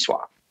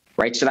SushiSwap.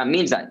 Right. So that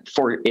means that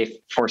if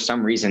for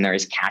some reason there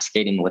is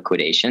cascading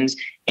liquidations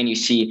and you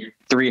see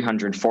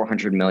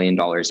 $300-400 million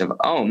of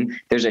Ohm,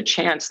 there's a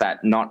chance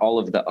that not all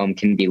of the Ohm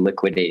can be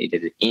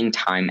liquidated in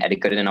time at a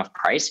good enough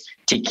price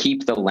to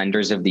keep the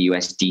lenders of the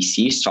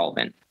USDC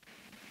solvent.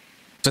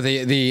 So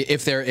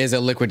if there is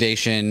a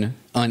liquidation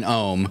on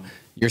Ohm,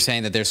 you're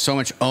saying that there's so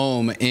much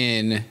Ohm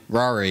in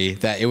Rari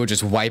that it would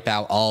just wipe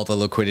out all the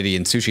liquidity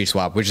in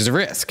SushiSwap, which is a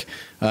risk.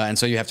 And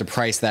so you have to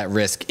price that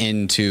risk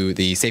into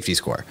the safety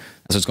score.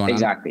 That's what's going on?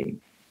 Exactly.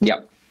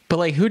 Yep. But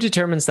like, who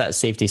determines that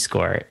safety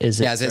score?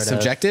 Is it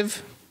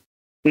subjective?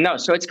 No,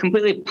 so it's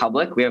completely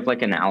public. We have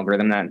like an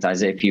algorithm that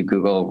does it. If you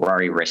Google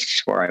Rari risk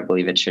score, I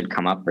believe it should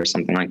come up or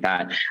something like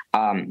that.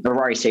 The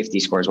Rari safety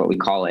score is what we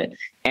call it.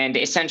 And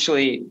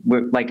essentially,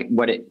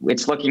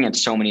 it's looking at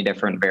so many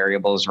different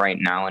variables right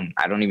now, and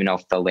I don't even know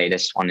if the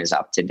latest one is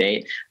up to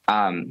date.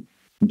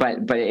 But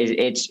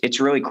it's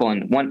really cool.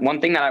 And one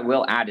thing that I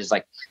will add is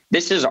like,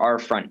 this is our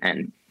front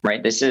end.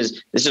 Right. This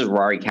is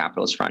Rari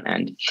Capital's front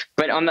end.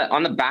 But on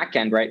the back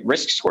end, right,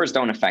 risk scores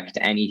don't affect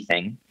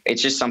anything.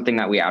 It's just something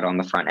that we add on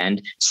the front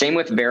end. Same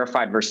with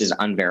verified versus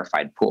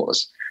unverified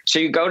pools. So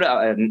you go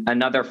to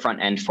another front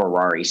end for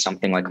Rari,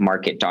 something like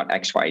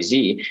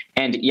market.xyz,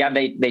 and yeah,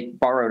 they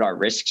borrowed our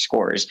risk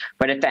scores.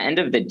 But at the end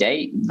of the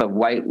day, the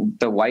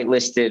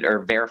whitelisted or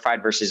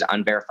verified versus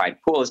unverified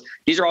pools,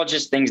 these are all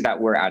just things that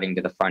we're adding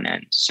to the front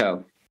end.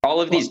 So all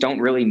of these don't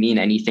really mean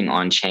anything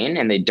on chain,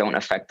 and they don't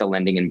affect the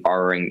lending and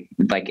borrowing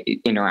like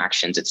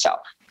interactions itself.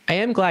 I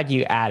am glad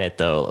you add it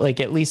though, like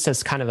at least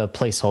as kind of a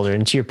placeholder.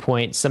 And to your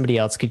point, somebody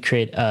else could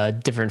create a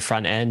different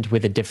front end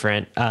with a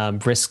different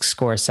risk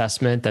score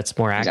assessment that's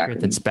more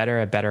accurate, that's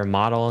better, a better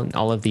model, and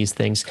all of these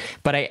things.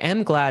 But I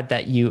am glad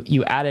that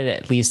you added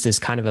it at least as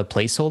kind of a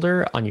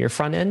placeholder on your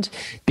front end,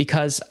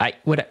 because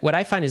what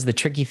I find is the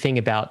tricky thing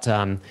about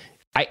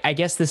I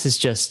guess this is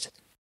just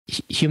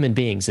human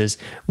beings, is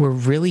we're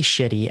really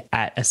shitty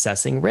at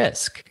assessing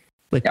risk.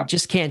 Like we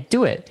just can't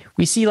do it.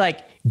 We see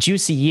like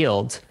juicy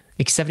yield,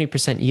 like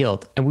 70%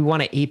 yield, and we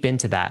want to ape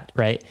into that,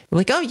 right? We're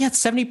like, oh yeah,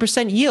 it's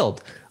 70%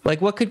 yield.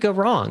 Like what could go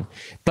wrong?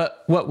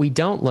 But what we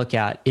don't look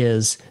at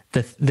is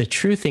the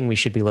true thing we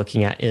should be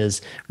looking at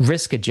is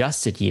risk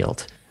adjusted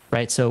yield.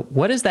 right? So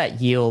what is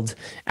that yield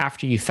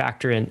after you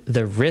factor in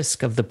the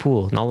risk of the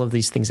pool and all of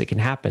these things that can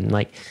happen?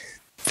 Like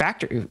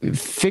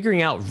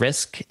figuring out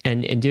risk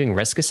and doing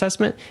risk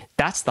assessment,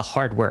 that's the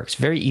hard work. It's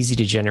very easy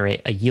to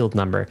generate a yield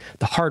number.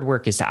 The hard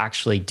work is to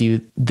actually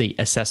do the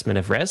assessment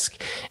of risk.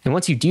 And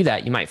once you do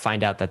that, you might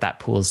find out that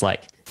pool is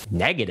like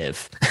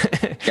negative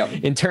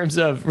in terms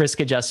of risk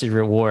adjusted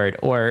reward,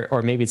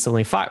 or maybe it's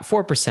only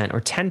 4%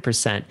 or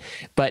 10%.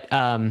 But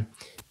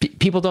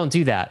people don't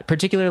do that,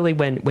 particularly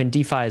when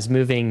DeFi is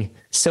moving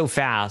so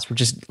fast. We're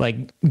just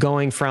like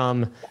going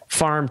from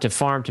farm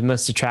to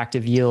most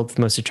attractive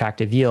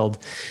yield,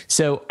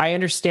 So I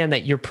understand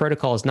that your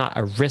protocol is not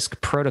a risk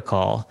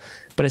protocol,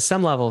 but at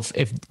some level,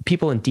 if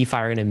people in DeFi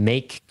are going to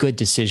make good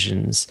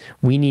decisions,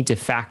 we need to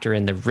factor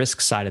in the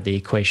risk side of the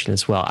equation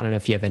as well. I don't know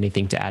if you have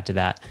anything to add to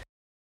that.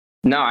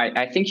 No,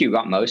 I think you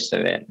got most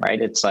of it,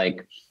 right? It's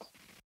like,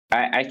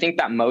 I think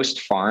that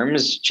most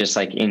farms, just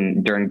like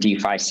during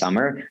DeFi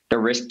summer, the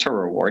risk to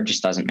reward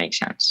just doesn't make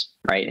sense,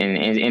 right?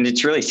 And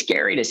it's really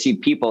scary to see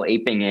people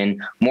aping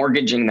in,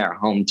 mortgaging their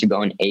home to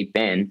go and ape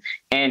in.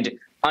 And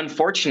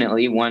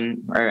unfortunately,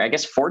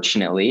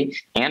 fortunately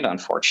and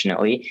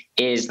unfortunately,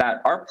 is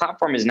that our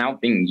platform is now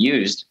being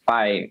used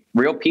by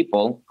real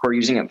people who are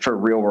using it for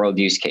real world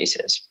use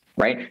cases.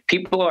 Right?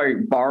 People are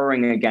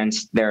borrowing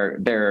against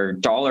their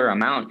dollar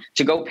amount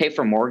to go pay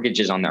for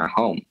mortgages on their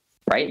home.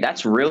 Right?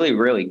 That's really,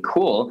 really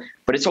cool,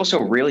 but it's also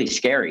really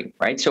scary,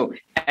 right? So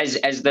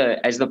as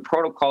the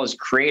protocol's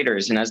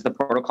creators and as the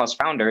protocol's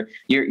founder,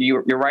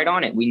 you're right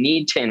on it. We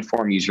need to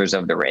inform users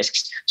of the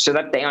risks so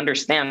that they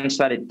understand,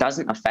 so that it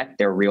doesn't affect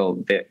their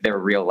real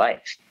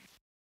life.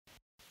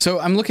 So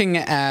I'm looking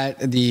at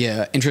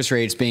the interest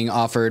rates being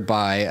offered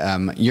by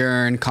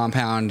Yearn,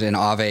 Compound, and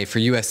Aave for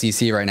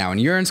USDC right now.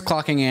 And Yearn's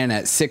clocking in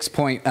at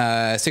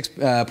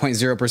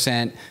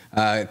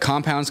 6.0%.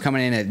 Compound's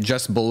coming in at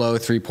just below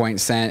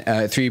 3%.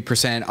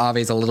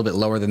 Aave's a little bit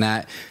lower than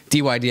that.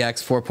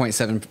 DYDX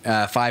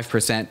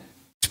 4.75%.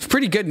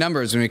 Pretty good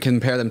numbers when we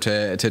compare them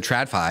to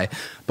TradFi.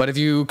 But if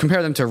you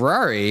compare them to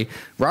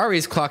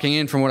Rari's clocking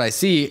in, from what I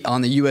see,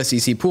 on the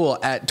USDC pool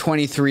at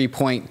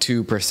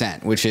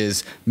 23.2%, which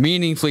is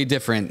meaningfully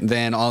different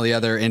than all the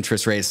other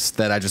interest rates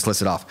that I just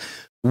listed off.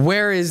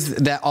 Where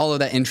is all of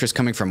that interest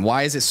coming from?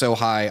 Why is it so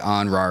high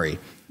on Rari?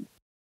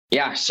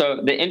 Yeah, so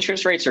the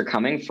interest rates are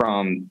coming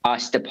from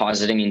us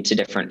depositing into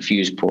different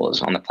Fuse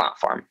pools on the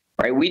platform,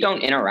 right? We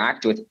don't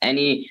interact with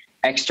any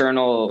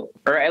external,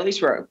 or at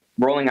least we're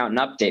rolling out an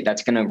update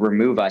that's going to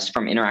remove us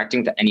from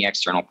interacting with any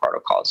external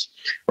protocols,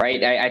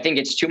 right? I think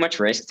it's too much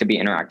risk to be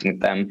interacting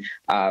with them.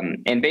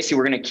 And basically,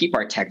 we're going to keep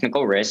our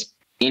technical risk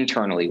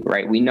internally,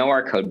 right? We know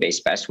our code base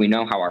best. We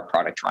know how our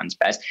product runs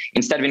best,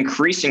 instead of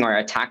increasing our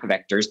attack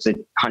vectors to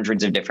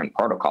hundreds of different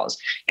protocols.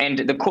 And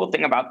the cool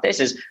thing about this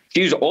is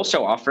Fuse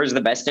also offers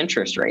the best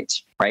interest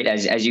rates, right?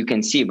 As you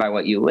can see by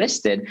what you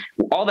listed,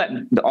 all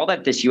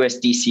that this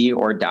USDC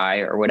or DAI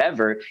or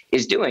whatever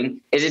is doing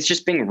is it's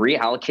just being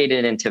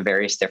reallocated into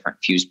various different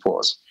Fuse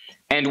pools.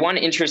 And one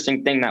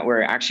interesting thing that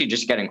we're actually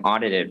just getting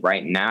audited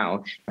right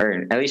now,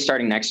 or at least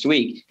starting next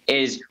week,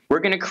 is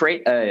we're going to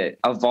create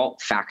a vault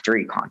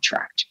factory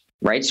contract,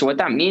 right? So what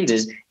that means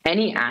is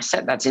any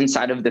asset that's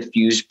inside of the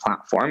Fuse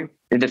platform,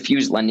 the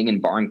Fuse lending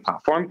and borrowing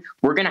platform,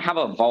 we're going to have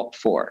a vault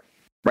for,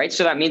 right?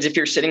 So that means if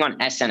you're sitting on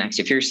SNX,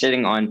 if you're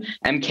sitting on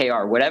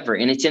MKR, whatever,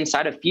 and it's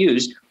inside of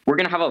Fuse, we're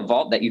going to have a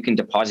vault that you can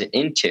deposit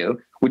into,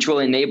 which will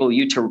enable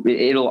you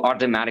it'll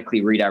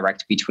automatically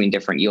redirect between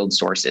different yield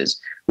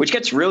sources, which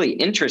gets really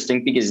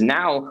interesting because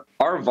now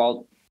our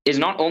vault is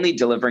not only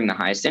delivering the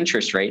highest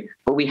interest rate,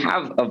 but we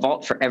have a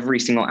vault for every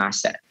single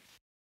asset.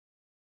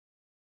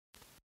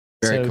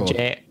 Very cool.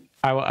 Jay,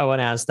 I want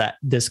to ask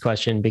this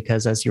question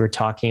because as you were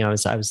talking, I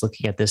was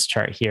looking at this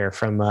chart here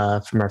from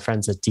our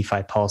friends at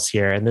DeFi Pulse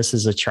here, and this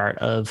is a chart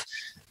of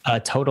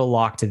total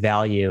locked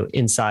value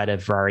inside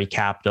of Rari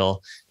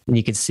Capital. And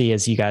you could see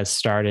as you guys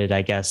started,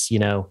 I guess,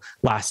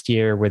 last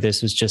year where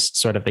this was just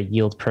sort of a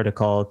yield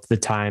protocol at the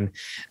time,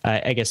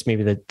 I guess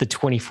maybe the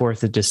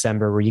 24th of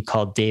December where you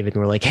called David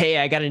and were like, hey,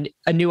 I got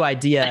a new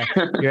idea.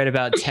 You're at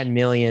about 10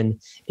 million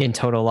in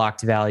total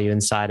locked value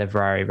inside of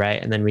Rari,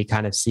 right? And then we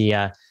kind of see,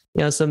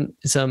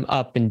 some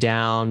up and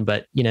down,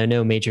 but,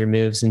 no major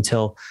moves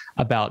until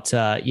about,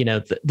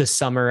 the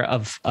summer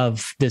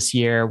of this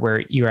year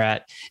where you're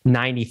at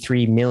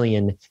 93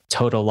 million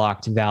total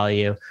locked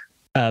value.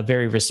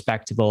 Very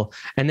respectable.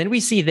 And then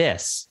we see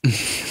this.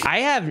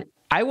 I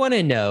want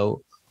to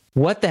know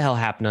what the hell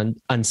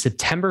happened on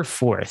September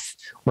 4th.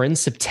 We're in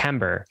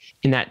September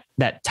in that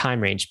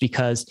time range,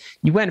 because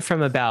you went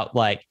from about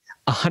like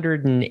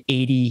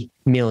 180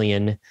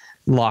 million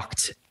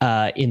locked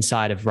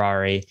inside of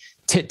Rari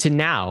to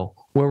now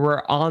where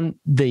we're on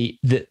the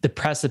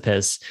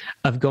precipice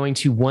of going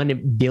to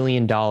 $1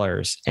 billion.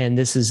 And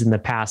this is in the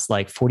past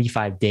like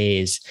 45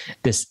 days,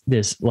 this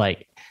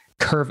like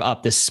curve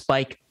up, this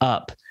spike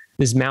up,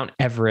 this Mount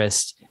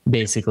Everest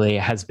basically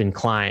has been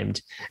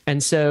climbed.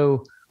 And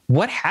so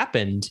what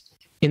happened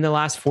in the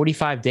last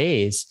 45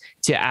 days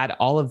to add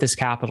all of this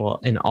capital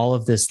and all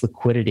of this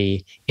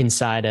liquidity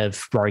inside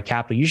of Rari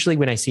Capital. Usually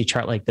when I see a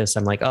chart like this,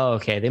 I'm like, oh,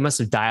 okay, they must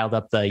have dialed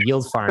up the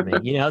yield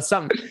farming.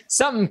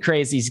 Something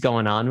crazy's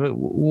going on.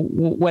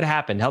 What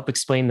happened? Help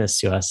explain this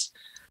to us.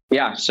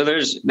 Yeah, so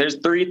there's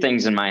three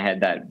things in my head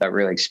that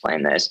really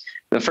explain this.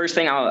 The first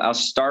thing I'll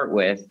start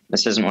with,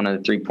 this isn't one of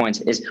the 3 points,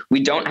 is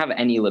we don't have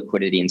any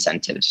liquidity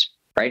incentives,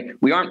 right?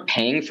 We aren't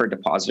paying for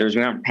depositors.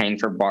 We aren't paying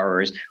for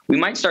borrowers. We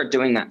might start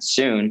doing that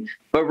soon,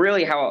 but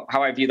really how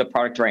I view the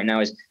product right now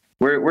is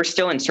we're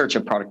still in search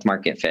of product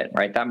market fit,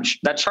 right?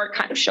 That chart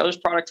kind of shows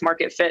product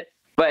market fit,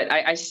 but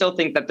I still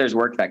think that there's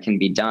work that can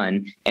be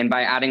done. And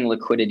by adding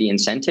liquidity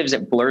incentives,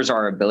 it blurs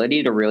our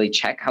ability to really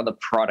check how the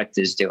product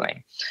is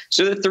doing.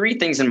 So the three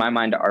things in my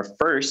mind are,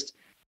 first,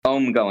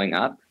 ohm going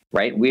up,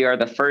 right? We were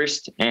the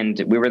first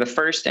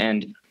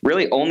and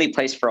really only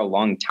place for a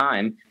long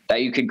time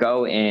that you could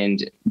go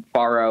and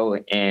borrow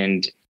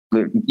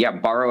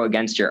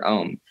against your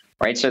ohm,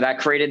 right? So that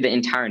created the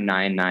entire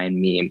 9-9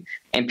 meme.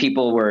 And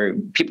people were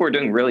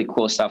doing really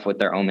cool stuff with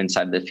their ohm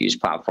inside the Fuse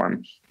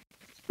platform.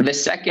 The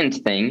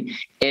second thing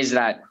is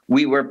that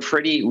we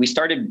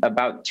started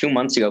about 2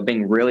 months ago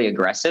being really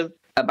aggressive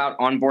about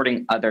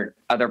onboarding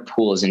other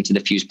pools into the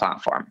Fuse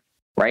platform,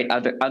 right?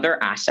 Other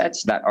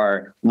assets that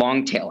are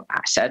long tail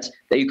assets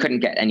that you couldn't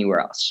get anywhere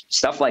else.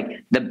 Stuff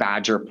like the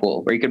Badger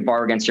pool, where you could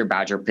borrow against your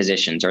Badger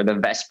positions, or the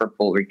Vesper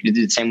pool, where you could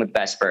do the same with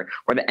Vesper,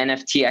 or the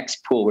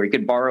NFTX pool, where you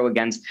could borrow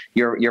against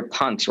your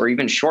punks or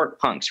even short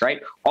punks, right?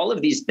 All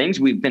of these things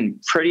we've been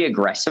pretty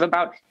aggressive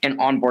about and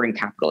onboarding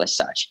capital as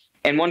such.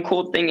 And one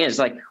cool thing is,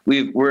 like,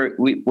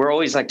 we're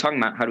always like talking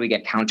about how do we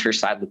get counter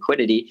side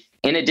liquidity.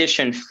 In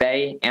addition,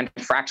 Fei and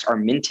Frax are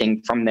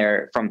minting from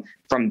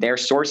their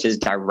sources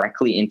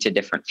directly into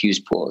different Fuse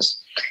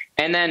pools.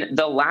 And then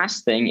the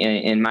last thing,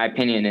 in my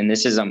opinion, and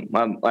this is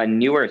a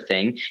newer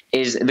thing,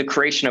 is the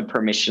creation of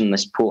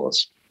permissionless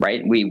pools.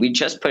 Right? We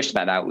just pushed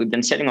that out. We've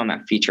been sitting on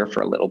that feature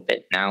for a little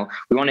bit now.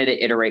 We wanted to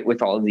iterate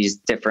with all of these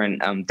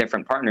different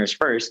partners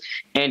first,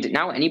 and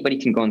now anybody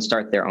can go and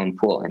start their own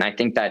pool. And I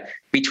think that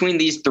between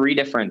these three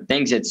different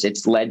things,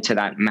 it's led to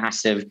that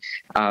massive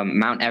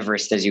Mount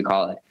Everest, as you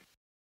call it.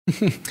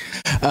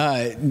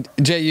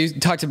 Jay, you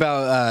talked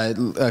about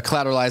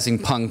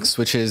collateralizing punks,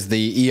 which is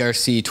the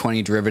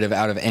ERC20 derivative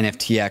out of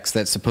NFTX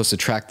that's supposed to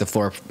track the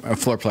floor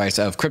price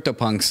of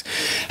CryptoPunks.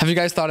 Have you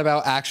guys thought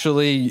about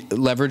actually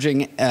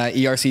leveraging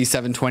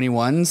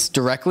ERC721s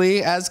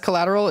directly as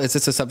collateral? Is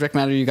this a subject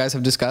matter you guys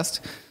have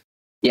discussed?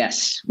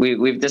 Yes,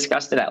 we've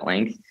discussed it at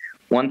length.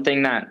 One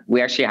thing that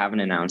we actually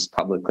haven't announced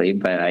publicly,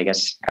 but I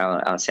guess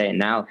I'll say it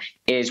now,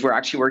 is we're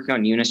actually working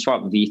on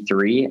Uniswap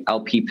V3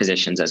 LP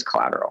positions as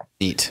collateral.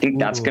 Neat. I think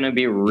that's going to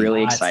be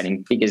really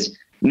exciting because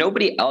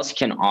nobody else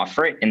can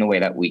offer it in the way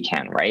that we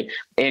can, right?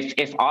 If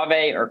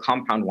Aave or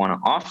Compound want to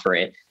offer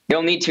it,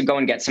 they'll need to go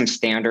and get some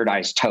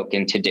standardized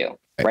token to do.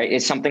 Right?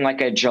 It's something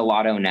like a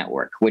gelato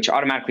network, which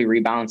automatically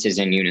rebalances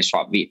in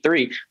Uniswap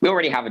V3. We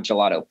already have a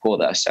gelato pool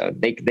though, so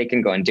they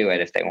can go and do it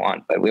if they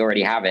want, but we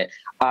already have it.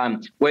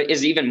 What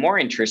is even more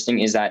interesting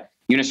is that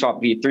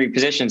Uniswap V3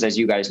 positions, as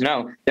you guys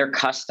know, they're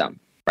custom,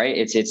 right?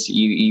 It's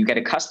you get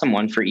a custom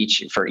one for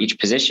each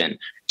position.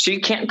 So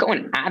you can't go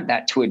and add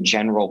that to a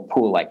general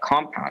pool like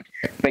Compound.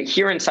 But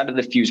here inside of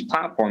the Fuse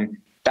platform,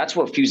 that's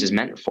what Fuse is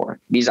meant for.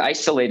 These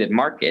isolated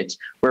markets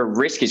where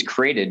risk is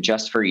created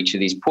just for each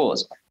of these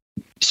pools.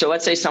 So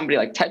let's say somebody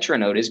like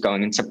Tetranode is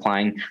going and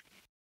supplying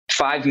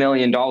 $5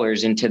 million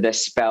into the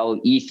Spell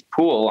ETH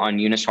pool on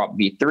Uniswap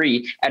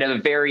V3 at a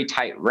very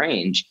tight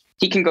range.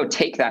 He can go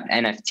take that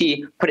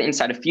NFT, put it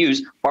inside a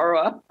Fuse,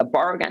 borrow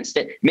against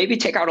it, maybe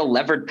take out a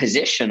levered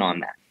position on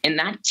that. And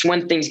that's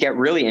when things get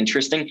really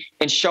interesting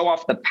and show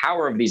off the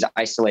power of these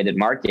isolated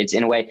markets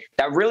in a way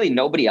that really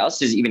nobody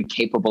else is even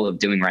capable of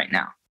doing right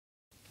now.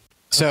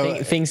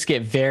 So things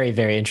get very,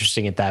 very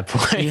interesting at that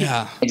point.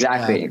 Yeah,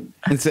 exactly.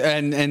 Yeah.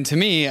 And to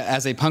me,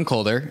 as a punk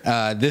holder,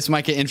 this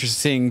might get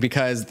interesting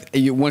because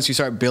once you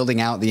start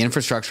building out the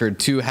infrastructure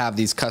to have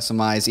these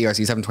customized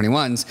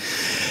ERC721s,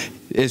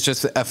 it's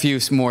just a few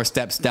more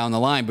steps down the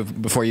line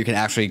before you can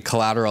actually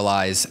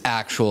collateralize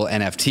actual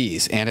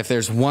NFTs. And if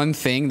there's one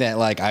thing that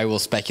I will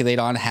speculate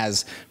on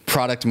has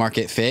product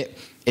market fit,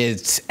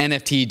 it's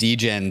NFT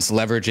degens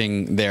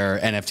leveraging their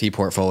NFT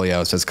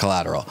portfolios as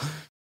collateral.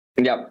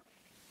 Yep.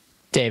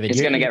 David,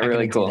 it's going to get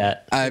really cool.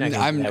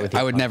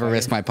 I would never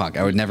risk my punk.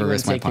 I would never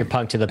risk my punk. Take your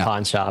punk to the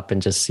pawn shop and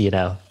just,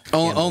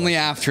 only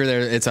after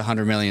it's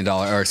 $100 million,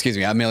 or excuse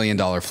me, $1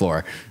 million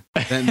floor.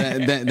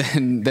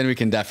 then we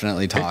can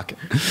definitely talk.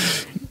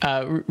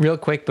 Real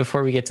quick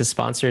before we get to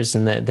sponsors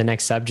and the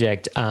next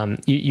subject,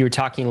 you were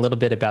talking a little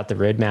bit about the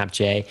roadmap,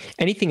 Jay.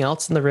 Anything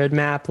else in the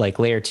roadmap, like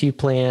layer 2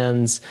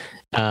 plans,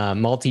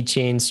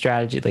 multi-chain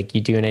strategy, like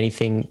you doing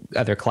anything,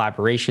 other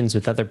collaborations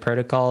with other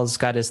protocols?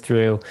 Got us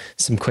through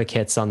some quick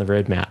hits on the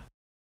roadmap.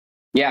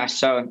 Yeah,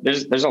 so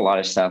there's a lot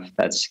of stuff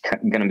that's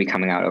going to be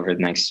coming out over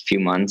the next few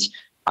months.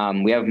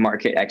 We have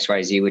Market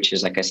XYZ, which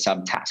is like a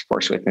sub task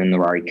force within the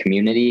Rari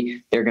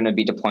community. They're going to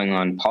be deploying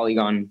on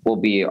Polygon. We'll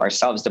be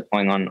ourselves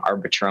deploying on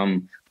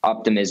Arbitrum,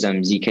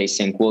 Optimism, ZK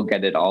Sync. We'll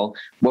get it all.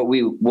 What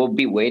we will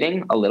be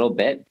waiting a little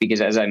bit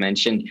because, as I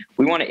mentioned,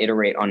 we want to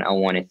iterate on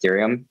L1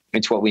 Ethereum.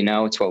 It's what we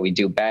know. It's what we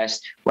do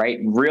best, right?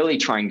 Really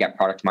try and get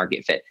product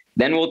market fit.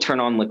 Then we'll turn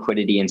on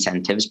liquidity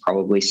incentives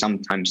probably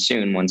sometime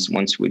soon once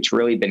it's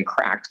really been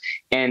cracked.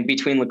 And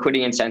between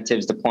liquidity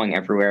incentives deploying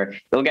everywhere,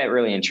 it'll get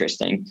really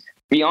interesting.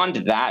 Beyond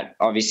that,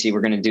 obviously,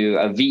 we're going to do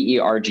a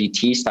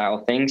VERGT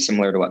style thing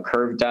similar to what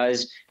Curve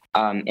does.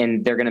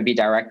 And they're going to be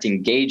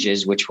directing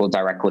gauges, which will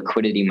direct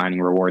liquidity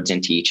mining rewards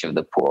into each of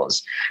the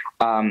pools.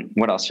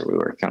 What else are we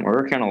working on? We're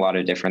working on a lot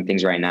of different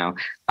things right now.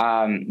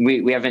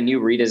 We have a new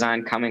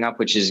redesign coming up,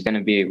 which is going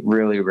to be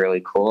really,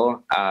 really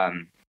cool.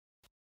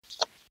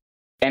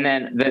 And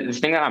then the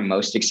thing that I'm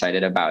most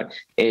excited about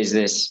is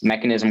this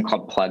mechanism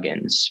called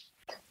plugins.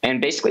 And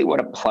basically what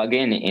a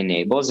plugin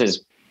enables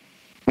is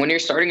when you're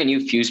starting a new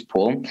Fuse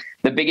pool,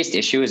 the biggest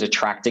issue is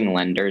attracting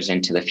lenders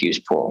into the Fuse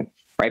pool,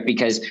 right?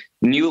 Because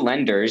new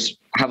lenders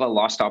have a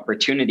lost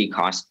opportunity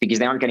cost because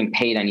they aren't getting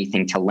paid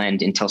anything to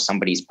lend until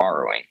somebody's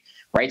borrowing,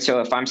 right?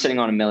 So if I'm sitting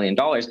on $1 million,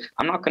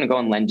 I'm not going to go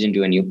and lend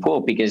into a new pool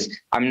because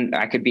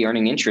I could be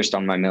earning interest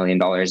on my $1 million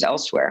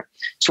elsewhere.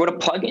 So what a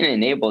plugin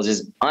enables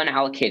is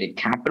unallocated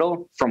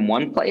capital from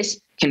one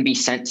place can be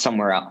sent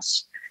somewhere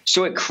else.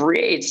 So it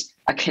creates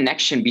a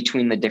connection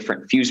between the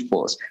different Fuse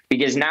pools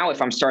because now if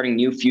I'm starting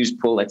new Fuse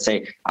pool, let's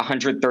say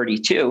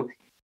 132,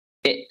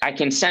 I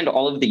can send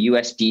all of the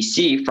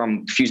USDC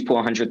from Fuse pool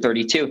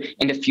 132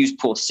 into Fuse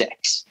pool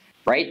 6.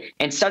 Right.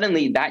 And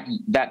suddenly that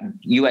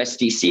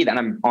USDC that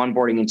I'm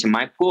onboarding into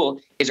my pool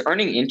is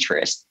earning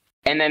interest.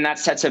 And then that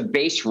sets a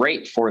base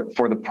rate for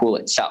the pool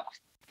itself,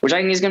 which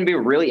I think is going to be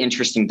a really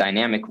interesting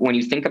dynamic. When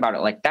you think about it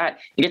like that,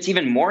 it gets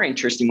even more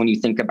interesting when you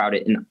think about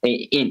it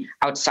in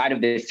outside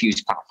of the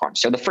Fuse platform.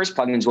 So the first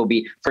plugins will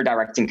be for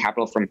directing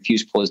capital from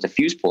Fuse pools to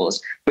Fuse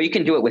pools, but you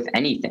can do it with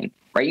anything,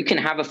 right? You can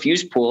have a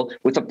Fuse pool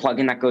with a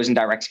plugin that goes and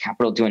directs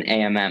capital to an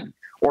AMM,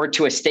 or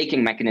to a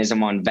staking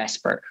mechanism on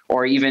Vesper,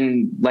 or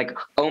even like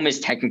Ohm is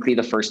technically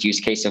the first use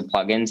case of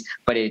plugins,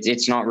 but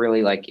it's not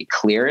really like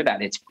clear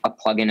that it's a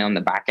plugin on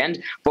the back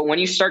end. But when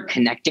you start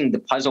connecting the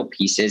puzzle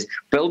pieces,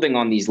 building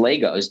on these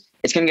Legos,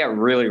 it's going to get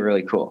really,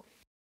 really cool.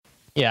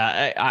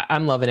 Yeah,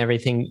 I'm loving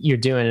everything you're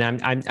doing,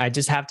 and I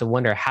just have to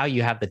wonder how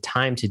you have the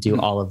time to do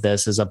all of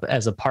this as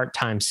a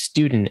part-time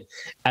student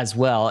as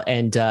well.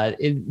 And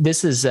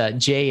this is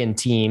Jay and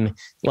team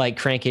like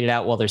cranking it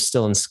out while they're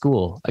still in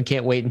school. I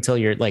can't wait until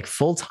you're like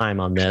full-time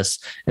on this.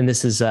 And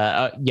this is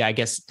I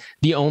guess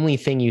the only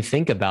thing you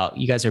think about.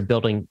 You guys are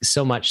building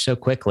so much so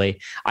quickly.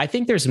 I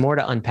think there's more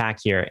to unpack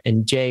here.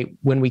 And Jay,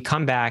 when we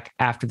come back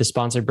after the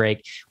sponsor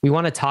break, we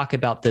want to talk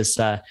about this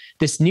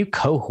new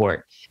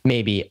cohort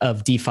maybe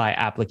of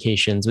DeFi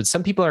applications, which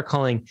some people are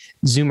calling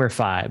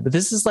Zoomerfi, but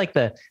this is like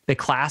the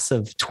class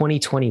of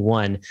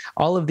 2021.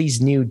 All of these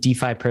new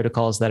DeFi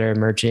protocols that are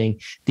emerging,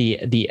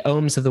 the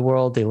Ohms of the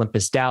world, the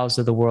Olympus DAOs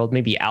of the world,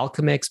 maybe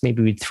Alchemix,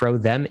 maybe we'd throw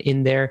them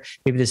in there.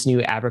 Maybe this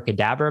new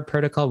Abracadabra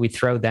protocol, we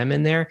throw them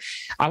in there.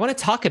 I want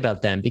to talk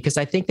about them because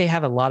I think they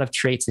have a lot of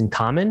traits in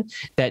common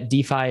that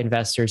DeFi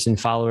investors and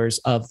followers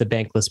of the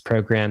Bankless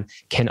program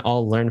can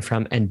all learn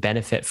from and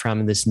benefit from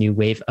in this new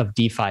wave of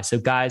DeFi. So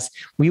guys,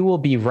 we will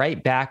be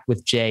right back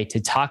with Jay to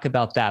talk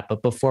about that.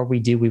 But before we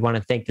do, we want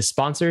to thank the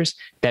sponsors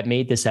that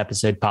made this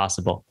episode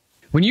possible.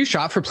 When you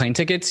shop for plane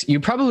tickets, you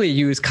probably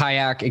use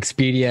Kayak,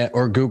 Expedia,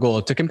 or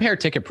Google to compare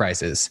ticket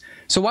prices.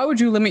 So why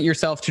would you limit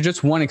yourself to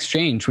just one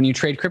exchange when you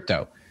trade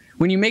crypto?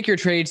 When you make your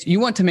trades,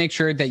 you want to make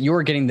sure that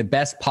you're getting the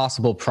best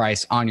possible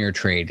price on your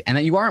trade and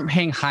that you aren't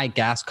paying high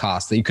gas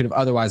costs that you could have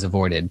otherwise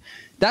avoided.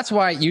 That's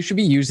why you should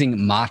be using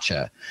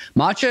Matcha.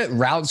 Matcha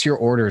routes your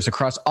orders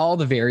across all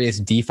the various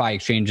DeFi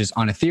exchanges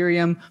on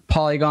Ethereum,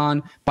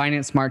 Polygon,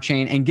 Binance Smart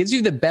Chain, and gives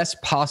you the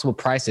best possible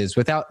prices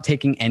without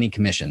taking any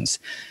commissions.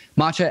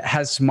 Matcha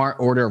has smart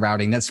order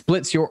routing that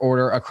splits your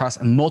order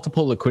across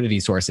multiple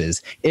liquidity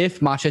sources if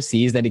Matcha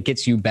sees that it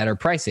gets you better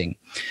pricing.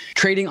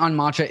 Trading on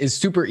Matcha is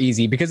super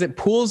easy because it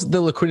pools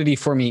the liquidity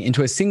for me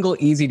into a single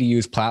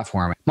easy-to-use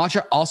platform.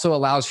 Matcha also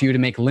allows you to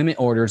make limit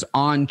orders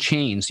on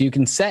chain so you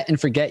can set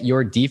and forget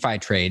your DeFi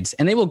trades,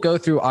 and they will go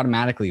through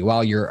automatically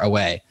while you're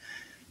away.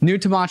 New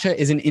to Matcha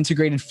is an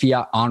integrated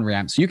fiat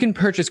on-ramp, so you can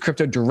purchase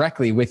crypto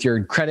directly with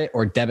your credit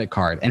or debit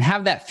card and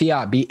have that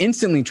fiat be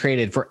instantly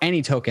traded for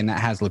any token that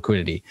has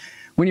liquidity.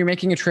 When you're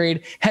making a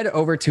trade, head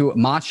over to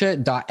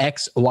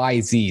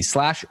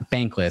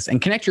matcha.xyz/bankless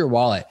and connect your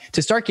wallet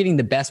to start getting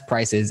the best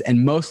prices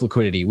and most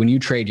liquidity when you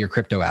trade your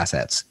crypto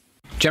assets.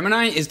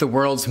 Gemini is the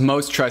world's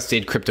most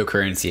trusted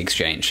cryptocurrency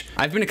exchange.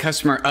 I've been a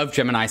customer of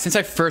Gemini since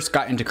I first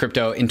got into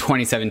crypto in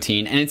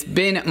 2017, and it's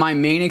been my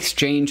main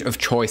exchange of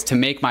choice to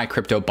make my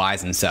crypto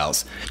buys and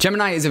sells.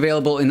 Gemini is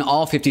available in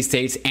all 50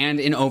 states and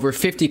in over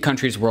 50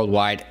 countries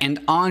worldwide, and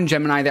on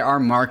Gemini there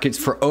are markets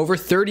for over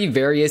 30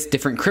 various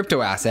different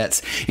crypto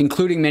assets,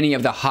 including many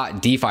of the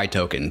hot DeFi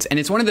tokens, and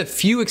it's one of the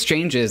few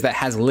exchanges that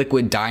has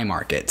liquid DAI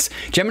markets.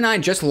 Gemini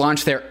just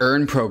launched their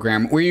Earn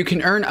program, where you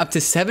can earn up to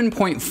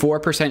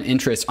 7.4%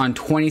 interest on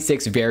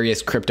 26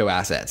 various crypto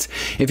assets.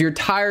 If you're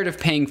tired of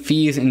paying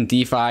fees in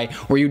DeFi,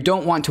 or you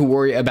don't want to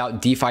worry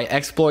about DeFi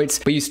exploits,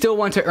 but you still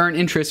want to earn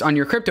interest on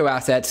your crypto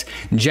assets,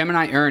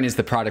 Gemini Earn is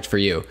the product for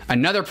you.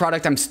 Another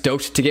product I'm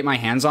stoked to get my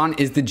hands on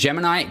is the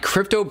Gemini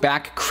Crypto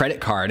Back Credit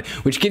Card,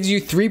 which gives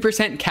you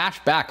 3% cash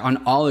back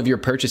on all of your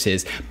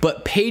purchases,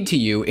 but paid to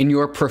you in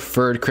your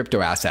preferred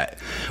crypto asset.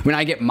 When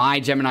I get my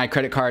Gemini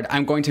credit card,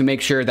 I'm going to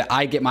make sure that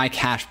I get my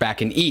cash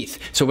back in ETH.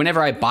 So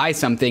whenever I buy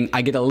something,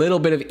 I get a little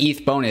bit of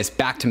ETH bonus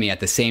back to me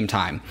at the same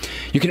time.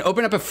 You can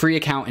open up a free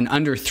account in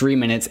under 3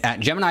 minutes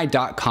at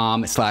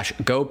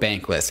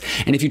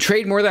gemini.com/gobankless. And if you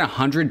trade more than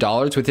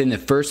 $100 within the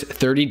first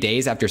 30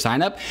 days after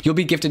sign up, you'll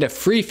be gifted a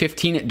free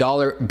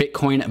 $15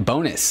 Bitcoin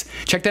bonus.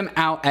 Check them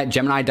out at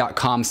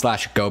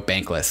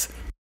gemini.com/gobankless.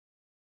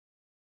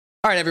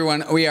 All right,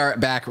 everyone, we are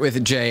back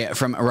with Jay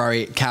from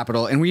Rari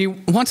Capital, and we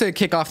want to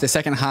kick off the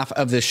second half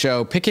of the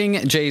show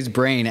picking Jay's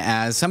brain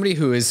as somebody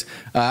who is,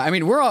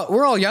 we're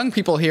all young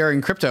people here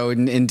in crypto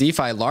and in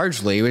DeFi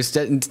largely. It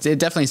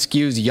definitely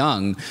skews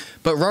young,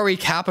 but Rari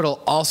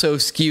Capital also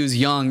skews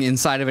young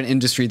inside of an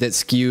industry that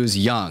skews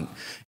young.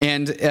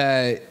 And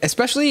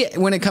especially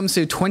when it comes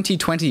to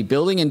 2020,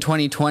 building in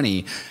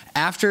 2020,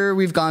 after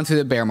we've gone through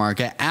the bear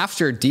market,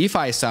 after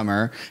DeFi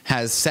summer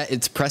has set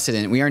its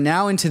precedent, we are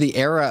now into the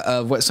era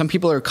of what some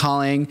people are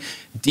calling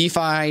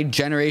DeFi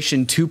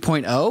Generation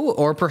 2.0,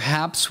 or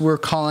perhaps we're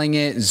calling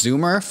it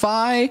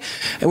Zoomerfi.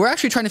 And we're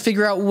actually trying to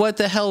figure out what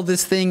the hell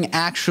this thing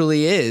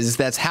actually is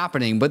that's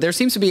happening. But there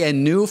seems to be a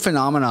new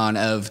phenomenon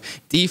of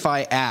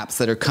DeFi apps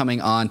that are coming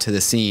onto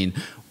the scene.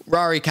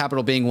 Rari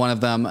Capital being one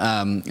of them,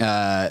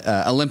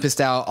 Olympus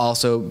DAO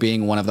also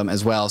being one of them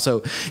as well.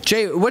 So,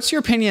 Jay, what's your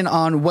opinion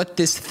on what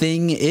this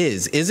thing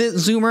is? Is it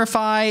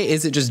Zoomerfi?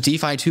 Is it just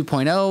DeFi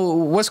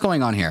 2.0? What's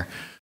going on here?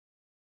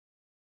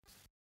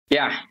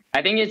 Yeah,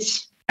 I think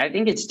it's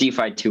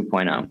DeFi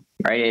 2.0,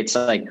 right? It's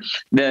like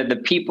the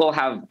people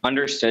have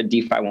understood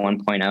DeFi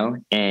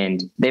 1.0,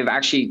 and they've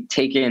actually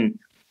taken.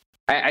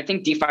 I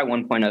think DeFi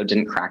 1.0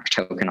 didn't crack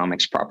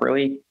tokenomics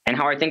properly. And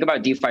how I think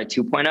about DeFi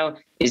 2.0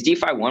 is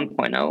DeFi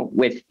 1.0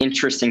 with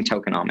interesting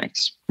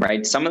tokenomics,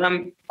 right?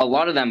 A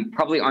lot of them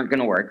probably aren't going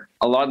to work.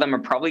 A lot of them are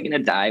probably going to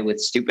die with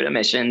stupid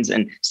emissions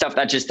and stuff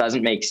that just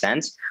doesn't make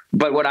sense.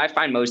 But what I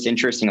find most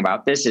interesting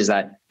about this is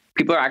that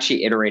people are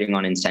actually iterating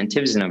on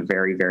incentives in a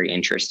very, very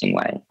interesting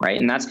way, right?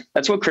 And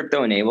that's what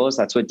crypto enables.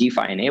 That's what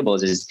DeFi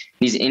enables, is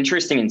these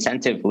interesting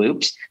incentive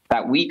loops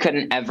that we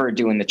couldn't ever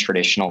do in the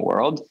traditional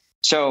world.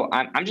 So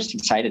I'm just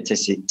excited to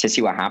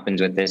see what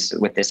happens with this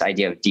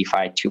idea of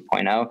DeFi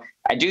 2.0.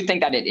 I do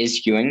think that it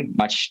is skewing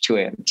much to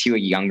a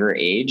younger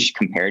age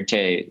compared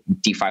to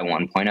DeFi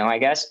 1.0, I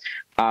guess.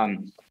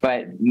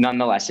 But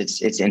nonetheless,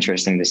 it's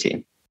interesting to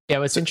see. Yeah,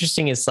 what's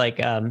interesting is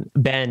like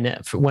Ben,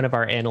 one of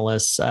our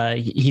analysts,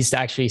 he's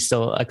actually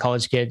still a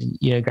college kid,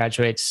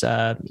 graduates,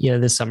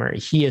 this summer.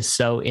 He is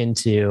so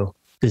into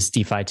this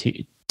DeFi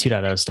 2.0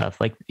 stuff.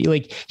 Like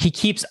he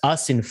keeps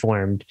us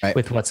informed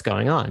with what's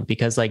going on,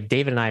 because like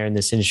David and I are in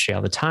this industry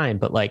all the time,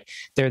 but like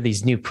there are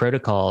these new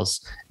protocols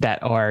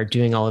that are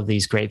doing all of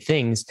these great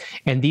things.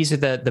 And these are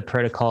the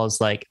protocols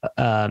like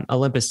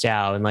Olympus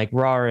DAO and like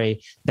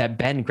Rari that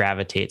Ben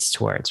gravitates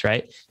towards,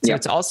 right?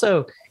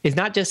 So it's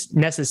not just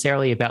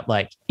necessarily about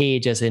like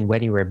age as in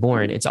when you were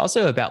born. It's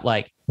also about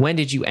like, when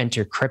did you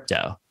enter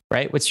crypto,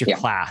 right? What's your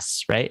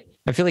class, right?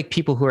 I feel like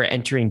people who are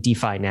entering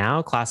DeFi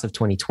now, class of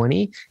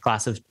 2020,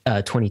 class of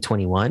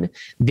 2021,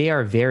 they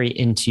are very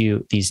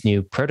into these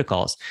new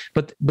protocols.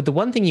 But the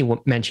one thing you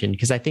mentioned,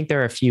 because I think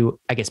there are a few,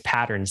 I guess,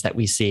 patterns that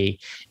we see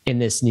in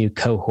this new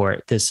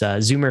cohort, this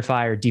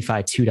Zoomerfi or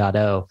DeFi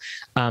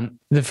 2.0.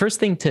 The first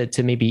thing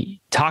to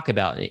maybe talk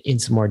about in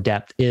some more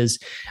depth is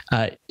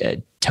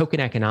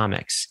token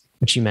economics,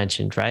 which you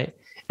mentioned, right?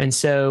 And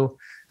so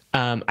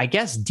I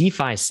guess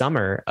DeFi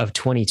summer of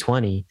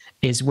 2020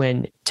 is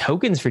when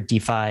tokens for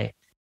DeFi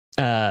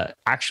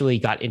actually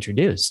got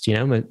introduced,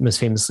 most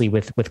famously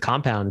with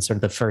Compound, sort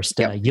of the first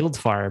yield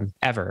farm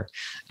ever,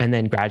 and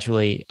then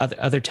gradually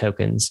other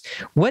tokens.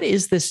 What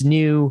is this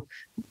new,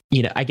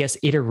 I guess,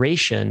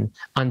 iteration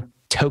on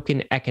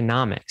token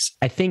economics?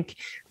 I think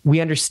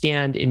we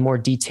understand in more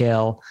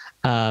detail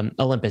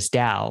Olympus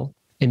DAO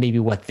and maybe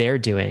what they're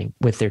doing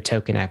with their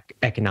token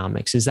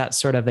economics. Is that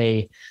sort of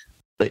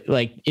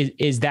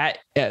is that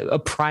a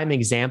prime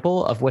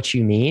example of what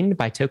you mean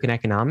by token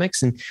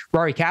economics? And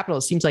Rari Capital,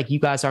 it seems like you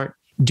guys aren't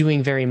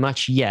doing very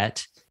much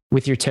yet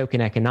with your token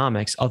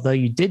economics, although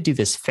you did do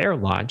this fair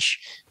launch,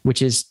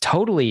 which is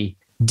totally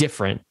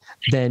different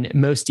than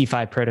most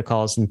DeFi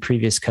protocols in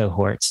previous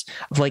cohorts,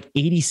 of like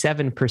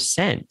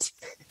 87%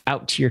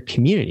 out to your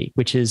community,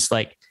 which is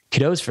like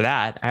kudos for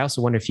that. I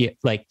also wonder if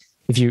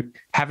you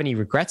have any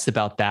regrets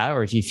about that,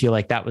 or if you feel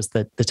like that was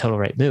the total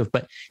right move.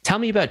 But tell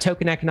me about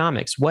token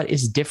economics. What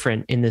is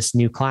different in this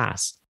new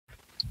class?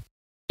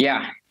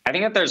 Yeah, I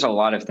think that there's a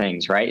lot of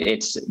things, right?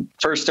 It's,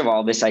 first of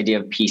all, this idea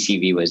of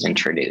PCV was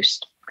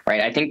introduced,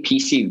 right? I think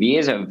PCV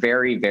is a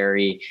very,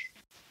 very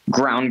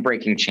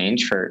groundbreaking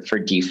change for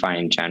DeFi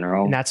in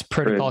general. And that's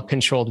protocol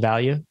controlled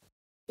value.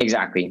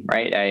 Exactly,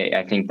 right?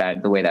 I think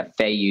that the way that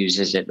Faye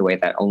uses it, the way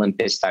that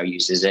Olympus DAO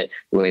uses it,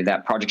 the way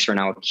that projects are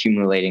now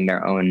accumulating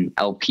their own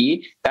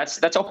LP,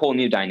 that's a whole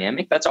new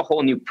dynamic. That's a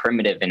whole new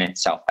primitive in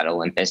itself that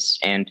Olympus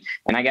and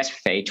I guess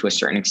Faye to a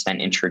certain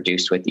extent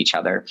introduced with each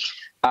other.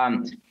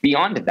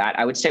 Beyond that,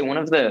 I would say one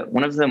of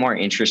the more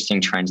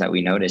interesting trends that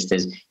we noticed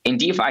is in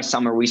DeFi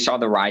summer, we saw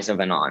the rise of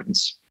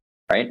Anons,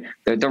 right?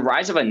 The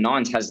rise of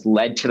Anons has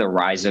led to the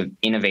rise of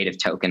innovative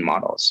token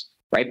models,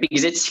 right?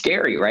 Because it's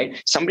scary,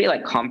 right? Somebody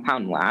like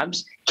Compound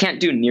Labs can't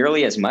do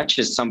nearly as much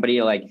as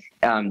somebody like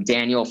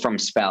Daniel from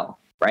Spell,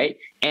 right?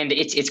 And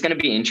it's going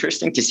to be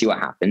interesting to see what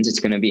happens. It's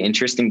going to be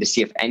interesting to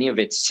see if any of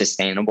it's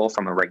sustainable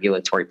from a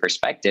regulatory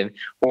perspective,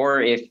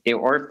 or if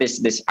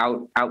this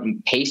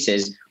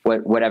outpaces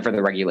whatever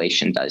the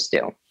regulation does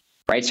do,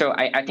 right? So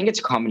I think it's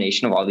a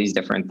combination of all these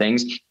different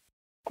things.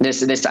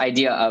 This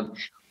idea of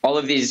all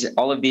of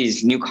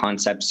these new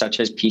concepts, such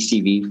as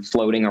PCV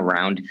floating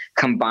around,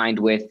 combined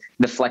with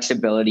the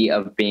flexibility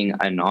of being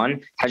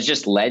Anon, has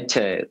just led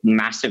to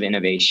massive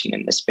innovation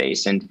in the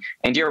space. And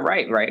you're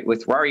right?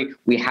 With Rari,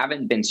 we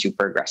haven't been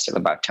super aggressive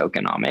about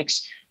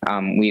tokenomics.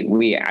 I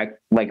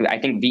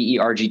think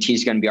VERGT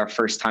is going to be our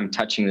first time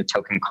touching the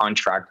token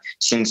contract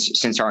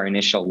since our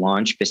initial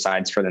launch,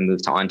 besides for the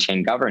move to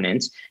on-chain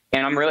governance.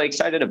 And I'm really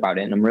excited about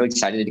it, and I'm really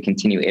excited to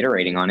continue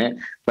iterating on it.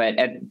 But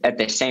at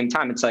the same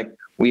time, it's like,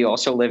 we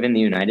also live in the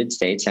United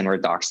States and we're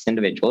doxed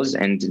individuals,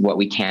 and what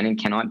we can and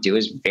cannot do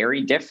is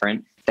very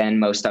different than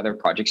most other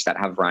projects that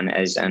have run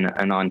as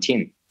an on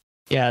team.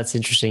 Yeah, it's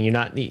interesting. You're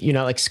not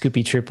like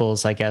Scoopy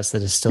Triples, I guess,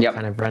 that is still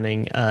kind of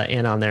running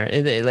in on there.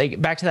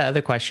 Like, back to that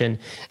other question,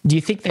 do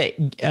you think that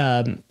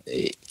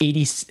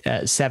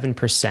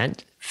 87%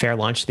 fair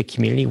launch to the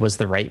community was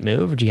the right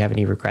move, or do you have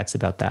any regrets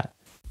about that?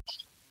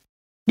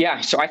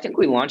 Yeah, so I think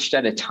we launched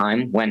at a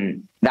time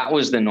when that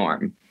was the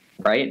norm,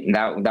 right?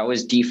 That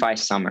was DeFi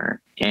summer,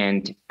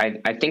 and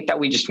I think that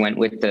we just went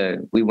with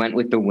the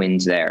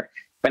wins there.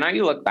 But now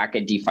you look back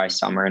at DeFi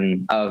summer,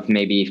 and of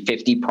maybe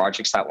 50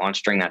 projects that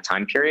launched during that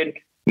time period,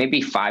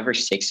 maybe 5 or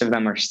 6 of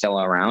them are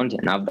still around,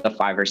 and of the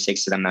 5 or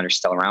 6 of them that are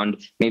still around,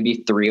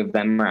 maybe 3 of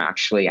them are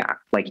actually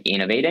like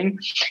innovating,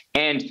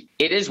 and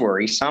it is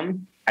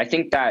worrisome. I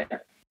think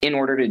that in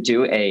order to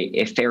do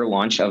a fair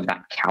launch of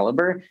that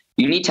caliber,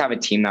 you need to have a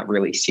team that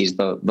really sees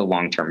the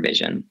long-term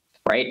vision,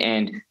 right?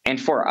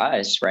 And for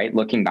us, right,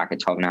 looking back at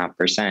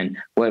 12.5%,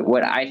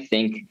 what I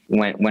think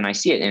when I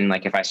see it, and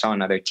like if I saw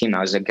another team that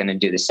was going to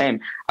do the same,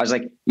 I was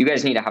like, you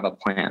guys need to have a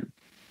plan,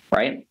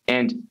 right?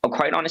 And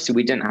quite honestly,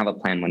 we didn't have a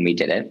plan when we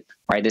did it,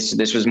 right?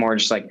 This was more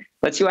just like,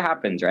 let's see what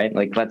happens, right?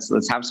 Like,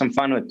 let's have some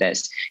fun with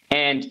this.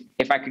 And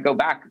if I could go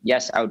back,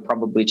 yes, I would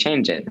probably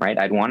change it, right?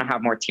 I'd want to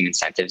have more team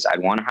incentives.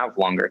 I'd want to have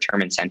longer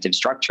term incentive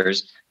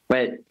structures.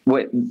 But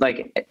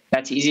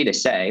that's easy to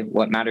say.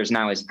 What matters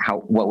now is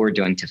what we're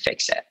doing to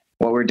fix it,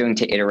 what we're doing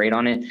to iterate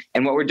on it,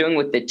 and what we're doing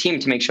with the team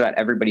to make sure that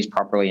everybody's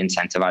properly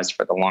incentivized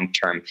for the long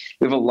term.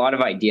 We have a lot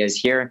of ideas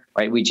here,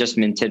 right? We just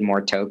minted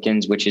more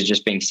tokens, which is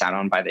just being sat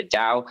on by the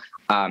DAO.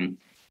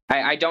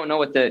 I don't know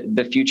what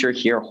the future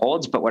here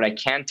holds, but what I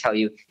can tell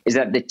you is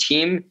that the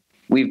team,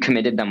 we've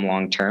committed them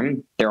long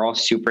term. They're all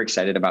super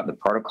excited about the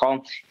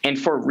protocol, and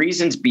for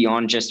reasons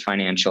beyond just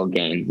financial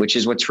gain, which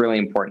is what's really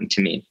important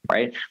to me,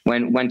 right?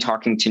 When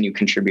talking to new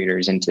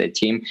contributors into the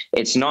team,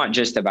 it's not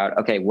just about,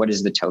 okay, what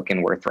is the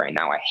token worth right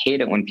now? I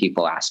hate it when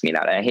people ask me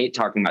that. I hate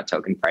talking about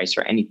token price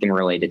or anything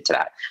related to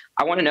that.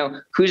 I want to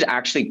know who's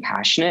actually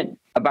passionate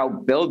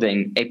about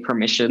building a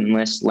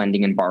permissionless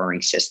lending and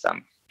borrowing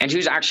system, and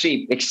who's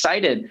actually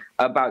excited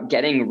about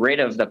getting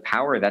rid of the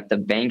power that the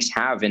banks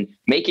have and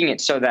making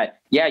it so that,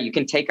 yeah, you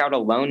can take out a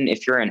loan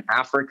if you're in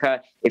Africa,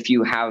 if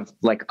you have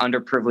like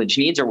underprivileged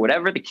needs or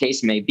whatever the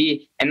case may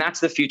be. And that's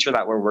the future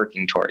that we're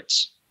working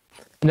towards.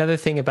 Another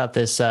thing about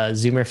this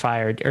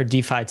Zoomerfi or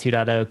DeFi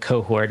 2.0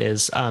 cohort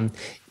is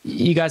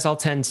you guys all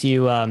tend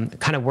to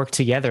kind of work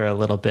together a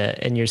little bit,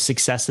 and your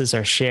successes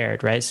are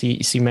shared, right? So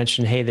you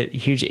mentioned, hey, the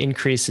huge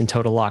increase in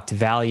total locked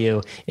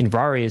value in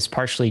Rari is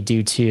partially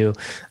due to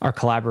our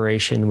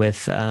collaboration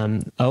with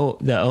the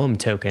OM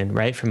token,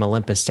 right, from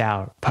Olympus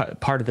DAO,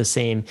 part of the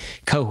same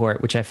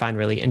cohort, which I find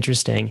really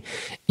interesting.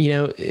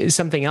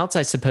 Something else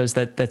I suppose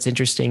that's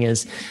interesting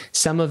is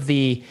some of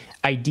the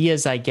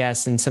ideas, I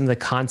guess, and some of the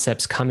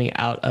concepts coming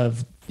out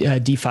of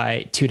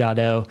DeFi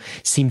 2.0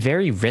 seem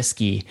very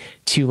risky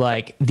to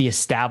like the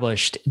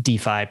established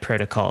DeFi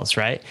protocols,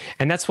 right?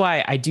 And that's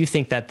why I do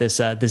think that this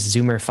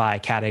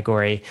Zoomerfi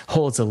category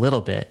holds a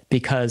little bit,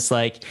 because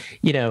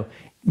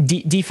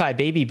DeFi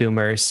baby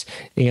boomers,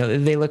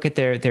 they look at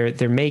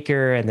their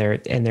maker and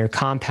their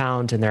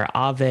compound and their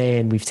Aave,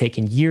 and we've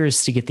taken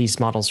years to get these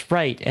models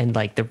right. And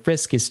like the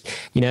risk is,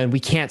 and we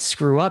can't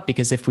screw up,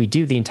 because if we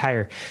do, the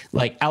entire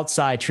like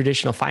outside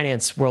traditional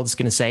finance world is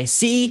going to say,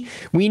 see,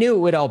 we knew it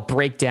would all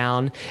break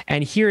down.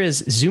 And here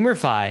is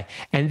Zoomerfi,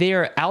 and they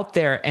are out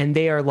there and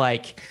they are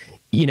like,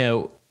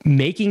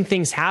 making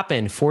things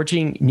happen,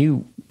 forging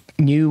new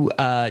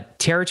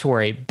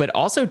territory, but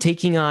also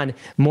taking on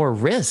more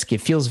risk.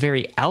 It feels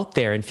very out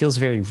there and feels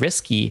very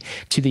risky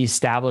to the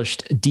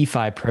established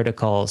DeFi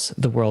protocols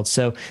of the world.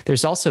 So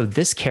there's also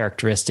this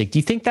characteristic. Do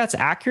you think that's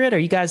accurate? Are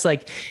you guys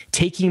like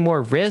taking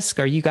more risk?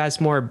 Are you guys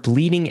more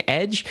bleeding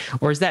edge?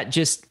 Or is that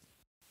just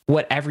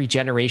what every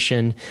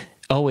generation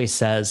always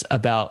says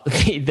about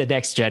the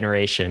next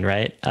generation,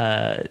 right?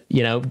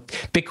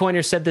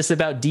 Bitcoiners said this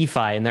about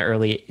DeFi in the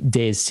early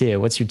days too.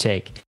 What's your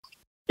take?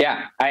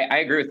 Yeah, I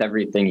agree with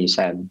everything you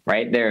said,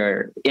 right?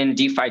 There in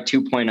DeFi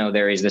 2.0,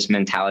 there is this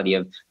mentality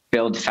of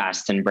build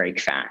fast and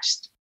break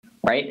fast,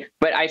 right?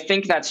 But I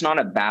think that's not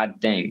a bad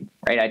thing,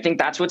 right? I think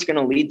that's what's going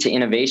to lead to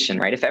innovation,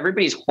 right? If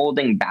everybody's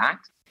holding back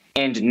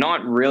and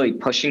not really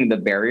pushing the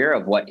barrier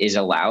of what is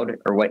allowed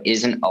or what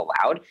isn't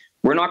allowed,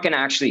 we're not going to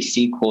actually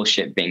see cool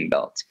shit being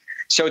built.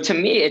 So to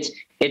me, it's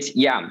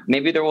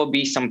maybe there will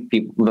be some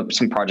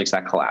projects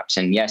that collapse,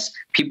 and yes,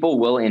 people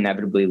will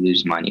inevitably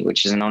lose money,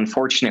 which is an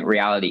unfortunate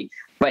reality.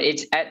 But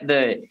it's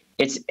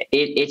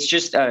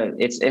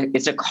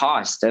a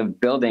cost of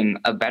building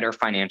a better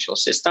financial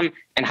system,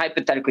 and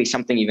hypothetically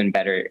something even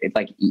better,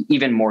 like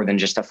even more than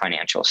just a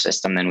financial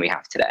system than we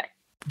have today.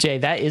 Jay,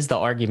 that is the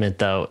argument,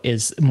 though,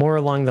 is more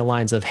along the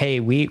lines of, hey,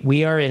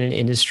 we are in an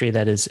industry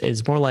that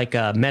is more like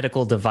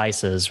medical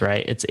devices,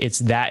 right? It's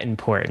that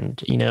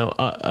important.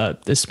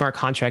 A smart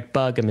contract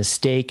bug, a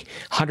mistake,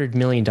 $100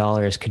 million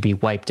could be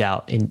wiped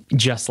out in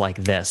just like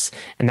this.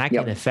 And that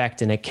can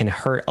affect and it can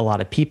hurt a lot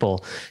of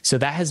people. So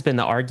that has been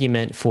the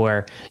argument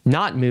for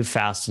not move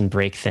fast and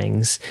break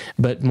things,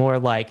 but more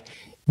like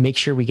make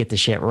sure we get the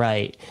shit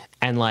right,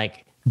 and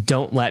like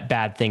don't let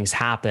bad things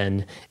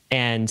happen,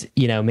 and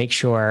make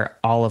sure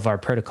all of our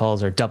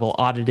protocols are double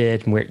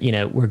audited, and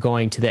we're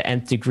going to the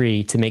nth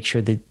degree to make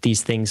sure that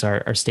these things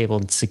are stable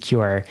and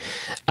secure.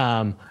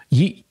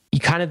 You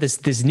kind of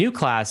this new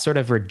class sort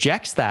of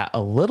rejects that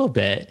a little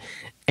bit,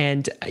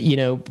 and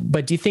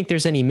but do you think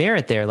there's any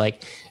merit there?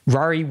 Like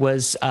Rari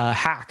was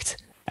hacked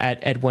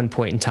at one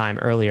point in time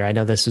earlier. I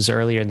know this was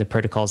earlier in the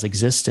protocol's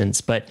existence,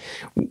 but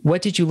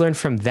what did you learn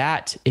from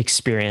that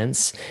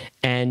experience?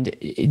 And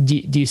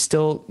do you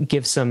still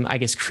give some, I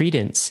guess,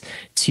 credence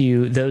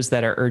to those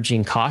that are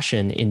urging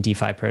caution in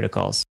DeFi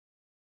protocols?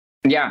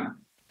 Yeah,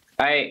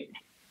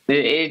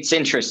 it's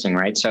interesting,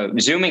 right? So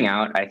zooming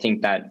out, I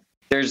think that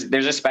there's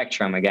a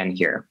spectrum again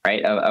here,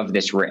 right, of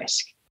this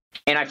risk.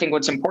 And I think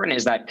what's important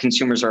is that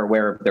consumers are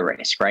aware of the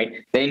risk,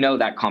 right? They know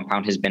that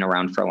Compound has been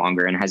around for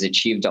longer and has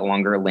achieved a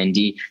longer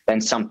Lindy than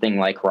something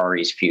like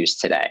Rari's Fuse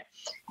today.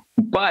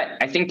 But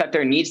I think that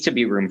there needs to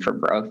be room for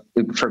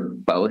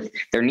both.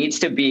 There needs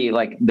to be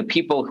like the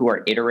people who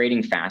are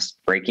iterating fast,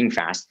 breaking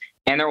fast,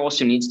 and there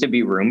also needs to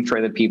be room for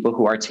the people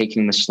who are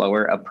taking the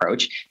slower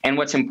approach. And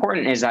what's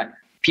important is that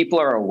people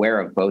are aware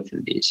of both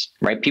of these,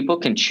 right? People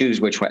can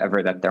choose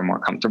whichever that they're more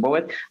comfortable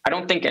with. I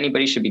don't think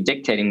anybody should be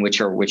dictating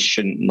which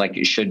shouldn't, like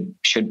it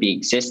should be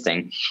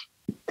existing.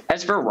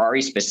 As for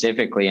Rari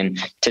specifically, and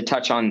to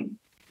touch on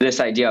this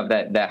idea of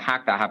the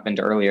hack that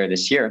happened earlier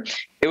this year,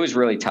 it was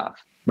really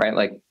tough, right?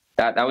 Like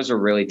that was a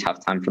really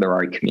tough time for the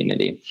Rari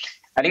community.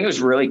 I think it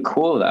was really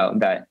cool though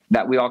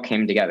that we all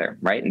came together,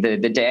 right? The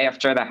day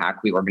after the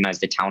hack, we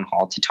organized a town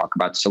hall to talk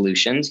about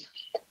solutions.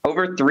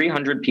 Over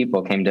 300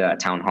 people came to that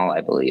town hall,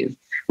 I believe,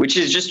 which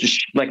is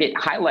just like, it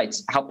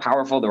highlights how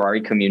powerful the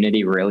Rari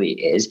community really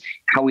is,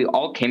 how we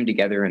all came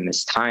together in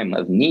this time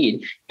of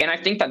need. And I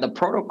think that the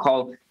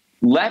protocol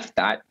left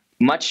that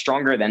much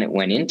stronger than it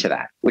went into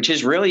that, which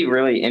is really,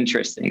 really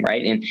interesting,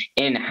 right?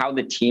 And how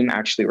the team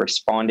actually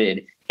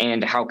responded,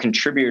 and how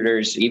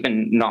contributors,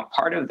 even not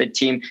part of the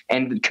team,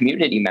 and the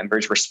community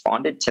members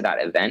responded to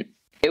that event.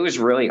 It was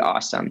really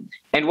awesome.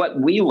 And what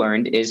we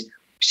learned is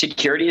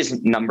security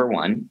is number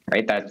one,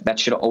 right? That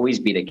should always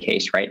be the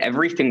case, right?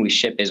 Everything we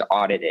ship is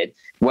audited.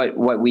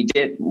 What we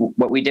did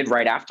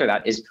right after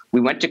that is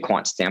we went to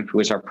QuantStamp, who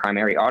is our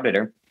primary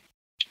auditor.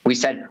 We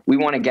said, we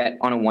want to get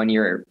on a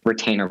 1-year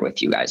retainer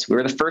with you guys. We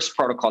were the first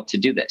protocol to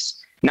do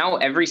this. Now,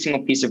 every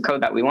single piece of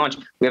code that we launch,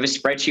 we have a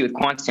spreadsheet with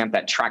QuantStamp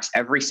that tracks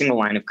every single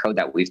line of code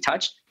that we've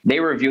touched. They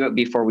review it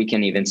before we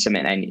can even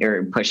submit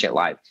or push it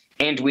live.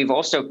 And we've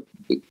also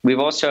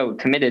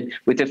committed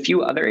with a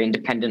few other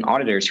independent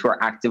auditors who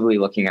are actively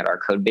looking at our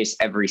code base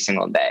every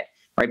single day,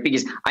 right?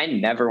 Because I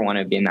never want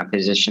to be in that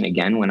position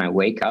again when I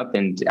wake up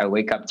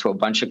to a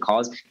bunch of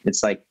calls.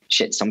 It's like,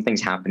 shit,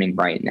 something's happening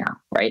right now,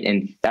 right?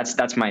 And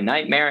that's my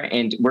nightmare.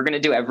 And we're going to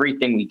do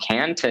everything we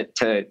can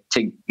to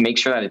make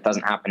sure that it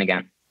doesn't happen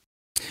again.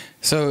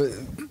 So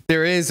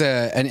there is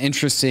an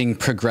interesting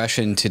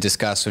progression to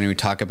discuss when we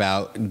talk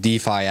about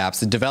DeFi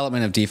apps, the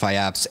development of DeFi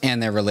apps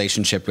and their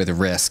relationship with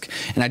risk.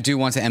 And I do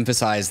want to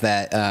emphasize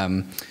that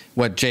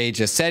what Jay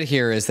just said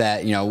here is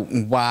that,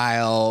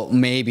 while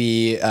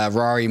maybe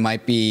Rari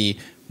might be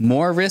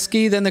more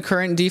risky than the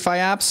current DeFi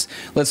apps,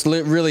 let's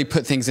really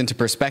put things into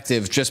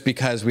perspective. Just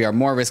because we are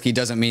more risky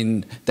doesn't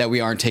mean that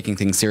we aren't taking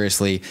things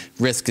seriously.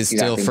 Risk is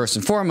still first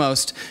and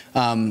foremost.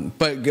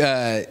 But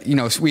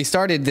we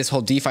started this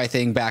whole DeFi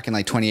thing back in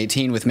like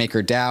 2018 with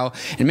MakerDAO,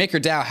 and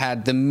MakerDAO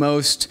had the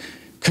most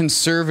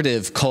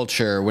conservative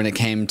culture when it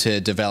came to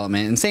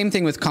development, and same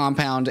thing with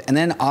Compound. And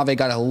then Aave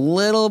got a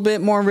little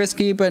bit more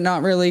risky, but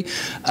not really.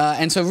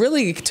 And so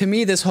really, to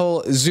me, this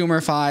whole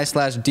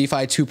Zoomerfi /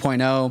 DeFi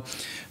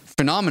 2.0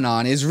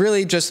 phenomenon is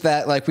really just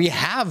that, like, we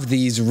have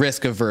these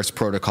risk-averse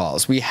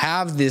protocols. We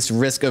have this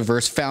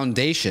risk-averse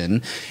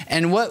foundation.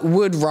 And what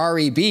would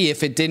Rari be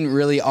if it didn't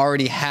really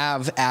already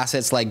have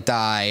assets like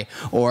DAI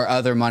or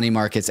other money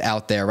markets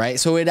out there, right?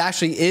 So it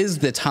actually is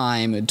the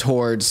time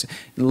towards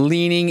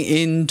leaning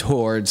in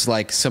towards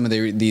like some of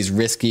these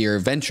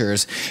riskier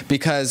ventures,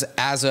 because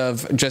as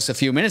of just a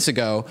few minutes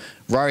ago,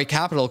 Rari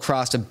Capital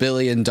crossed $1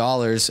 billion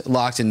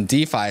locked in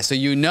DeFi. So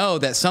you know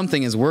that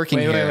something is working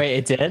here. Wait,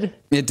 it did?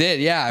 It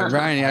did, yeah.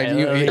 Ryan,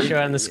 let me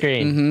show on the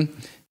screen. Mm-hmm.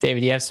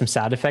 David, do you have some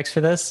sound effects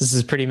for this? This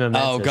is pretty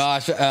momentous. Oh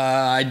gosh,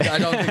 I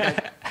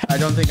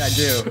don't think I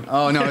do.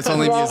 Oh no, it's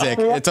only music.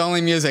 It's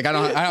only music. I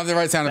don't have the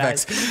right sound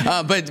effects.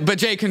 But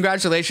Jay,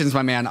 congratulations,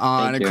 my man,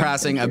 on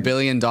crossing $1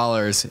 billion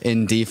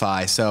in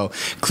DeFi. So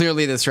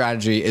clearly the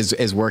strategy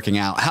is working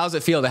out. How does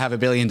it feel to have $1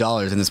 billion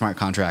in the smart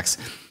contracts?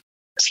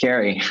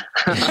 Scary.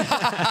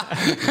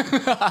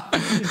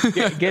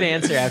 Good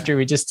answer after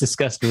we just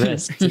discussed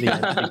risk to the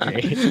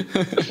nth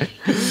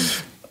degree.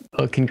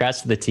 Well,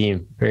 congrats to the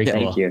team. Very cool.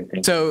 Thank you.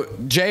 So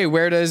Jay,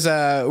 where does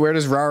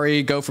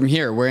Rari go from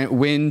here?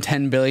 Win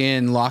 10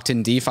 billion locked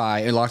in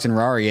DeFi, locked in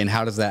Rari, and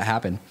how does that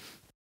happen?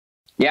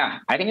 Yeah,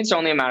 I think it's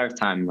only a matter of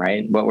time,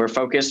 right? What we're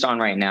focused on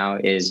right now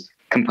is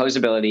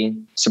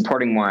composability,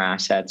 supporting more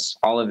assets,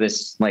 all of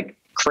this like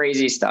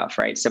crazy stuff,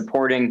 right?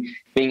 Supporting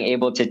being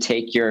able to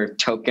take your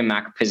token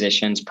MAC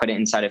positions, put it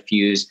inside a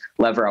Fuse,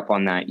 lever up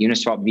on that,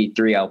 Uniswap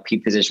V3 LP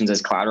positions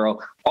as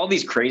collateral, all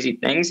these crazy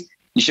things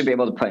you should be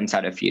able to put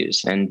inside a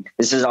Fuse. And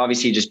this is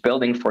obviously just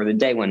building for the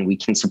day when we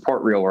can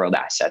support real world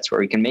assets, where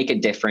we can make a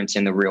difference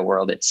in the real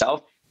world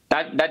itself.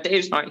 That day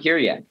is not here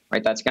yet,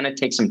 right? That's going to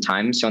take some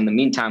time. So in the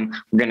meantime,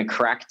 we're going to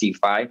crack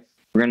DeFi.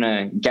 We're going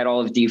to get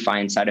all of DeFi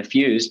inside a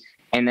Fuse,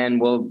 and then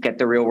we'll get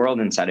the real world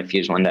inside a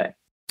Fuse one day.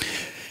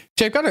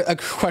 Jay, I've got a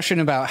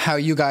question about how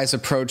you guys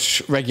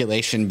approach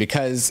regulation,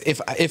 because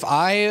if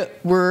I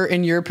were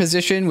in your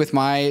position with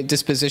my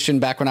disposition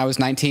back when I was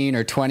 19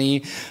 or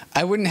 20,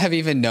 I wouldn't have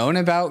even known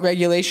about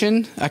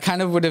regulation. I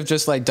kind of would have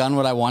just like done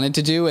what I wanted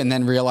to do and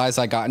then realized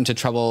I got into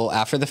trouble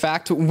after the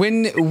fact.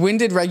 When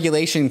did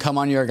regulation come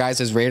on your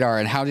guys' radar,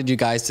 and how did you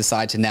guys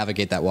decide to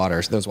navigate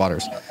those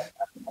waters?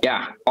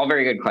 Yeah, all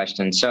very good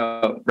questions.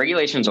 So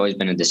regulation's always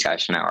been a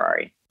discussion at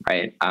Rari,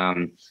 right?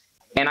 And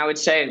I would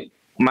say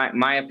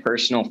my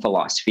personal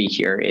philosophy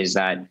here is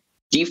that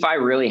DeFi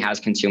really has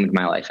consumed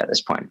my life at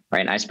this point,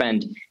 right? I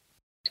spend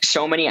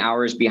so many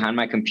hours behind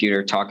my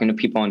computer talking to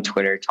people on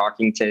Twitter,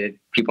 talking to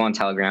people on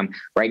Telegram,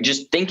 right?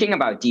 Just thinking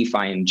about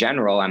DeFi in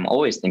general. I'm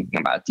always thinking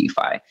about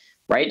DeFi,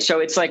 right? So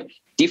it's like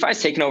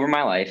DeFi's taken over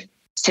my life.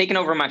 It's taken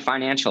over my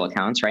financial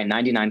accounts, right?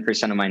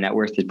 99% of my net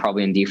worth is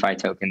probably in DeFi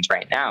tokens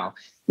right now.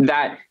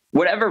 That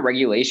whatever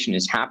regulation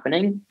is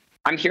happening,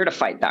 I'm here to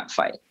fight that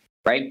fight,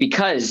 right?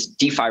 Because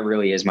DeFi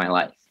really is my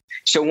life.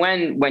 So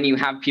when you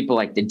have people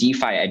like the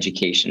DeFi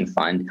Education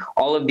Fund,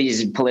 all of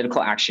these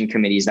political action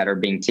committees that are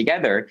being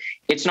together,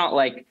 it's not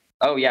like,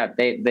 oh yeah,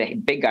 the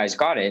big guys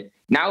got it.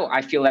 Now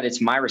I feel that it's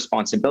my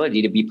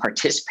responsibility to be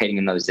participating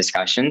in those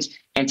discussions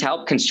and to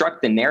help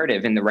construct the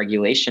narrative and the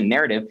regulation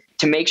narrative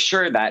to make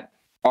sure that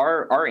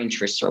our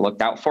interests are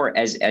looked out for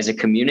as a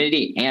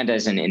community and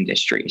as an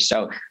industry.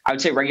 So I would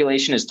say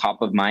regulation is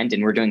top of mind,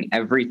 and we're doing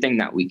everything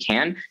that we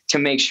can to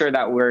make sure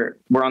that we're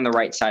on the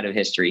right side of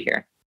history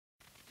here.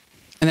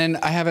 And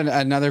then I have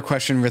another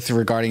question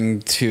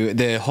regarding to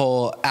the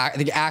whole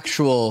the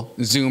actual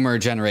Zoomer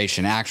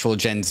generation, actual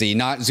Gen Z,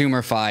 not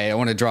Zoomerfi. I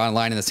want to draw a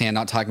line in the sand,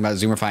 not talking about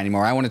Zoomerfi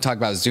anymore. I want to talk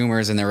about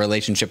Zoomers and their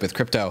relationship with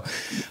crypto.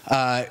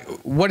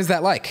 What is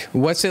that like?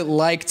 What's it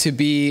like to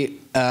be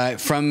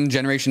from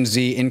Generation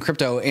Z in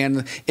crypto?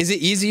 And is it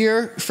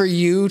easier for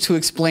you to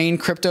explain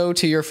crypto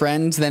to your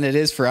friends than it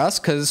is for us?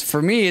 Because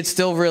for me, it's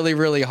still really,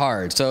 really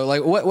hard. So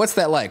like, what's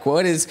that like?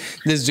 What is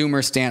the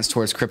Zoomer stance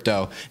towards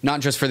crypto? Not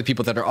just for the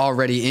people that are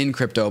already in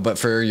crypto, but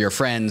for your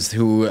friends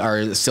who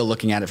are still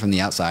looking at it from the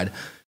outside.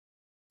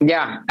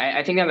 Yeah,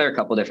 I think that there are a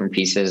couple different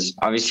pieces.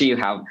 Obviously, you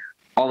have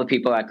all the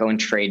people that go and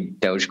trade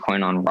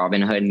Dogecoin on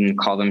Robinhood and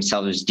call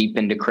themselves deep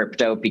into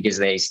crypto because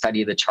they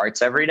study the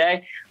charts every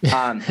day.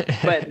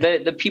 But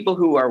the people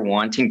who are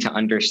wanting to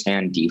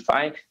understand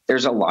DeFi,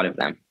 there's a lot of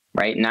them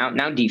right now.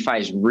 Now DeFi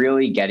is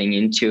really getting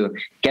into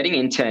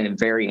a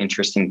very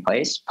interesting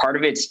place. Part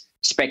of it's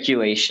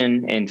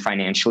speculation and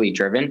financially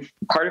driven.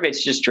 Part of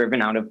it's just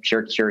driven out of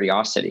pure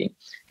curiosity.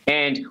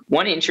 And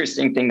one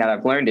interesting thing that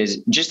I've learned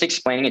is just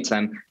explaining it to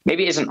them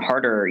maybe isn't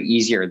harder or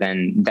easier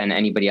than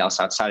anybody else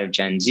outside of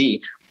Gen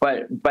Z,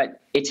 but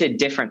it's a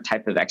different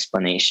type of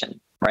explanation,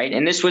 right?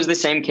 And this was the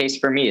same case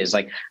for me, is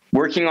like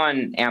working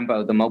on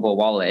Ambo, the mobile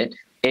wallet.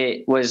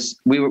 It was,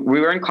 we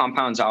were in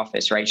Compound's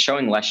office, right?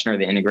 Showing Leshner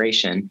the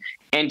integration,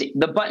 and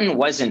the button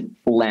wasn't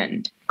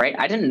lend, right?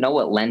 I didn't know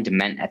what lend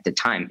meant at the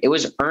time. It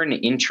was earn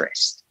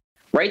interest,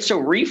 right?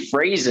 So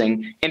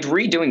rephrasing and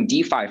redoing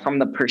DeFi from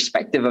the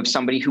perspective of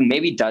somebody who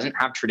maybe doesn't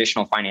have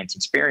traditional finance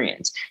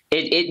experience,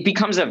 it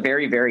becomes a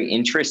very, very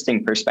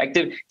interesting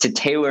perspective to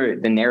tailor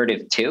the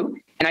narrative to.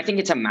 And I think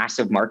it's a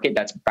massive market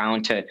that's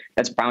bound to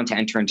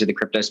enter into the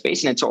crypto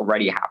space, and it's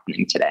already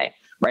happening today,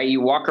 right? You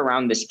walk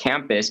around this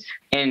campus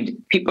and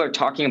people are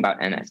talking about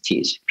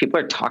NFTs. People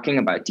are talking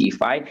about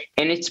DeFi,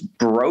 and it's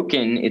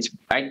broken.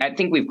 I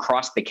think we've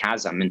crossed the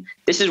chasm. And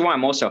this is why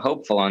I'm also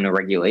hopeful on a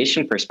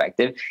regulation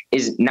perspective,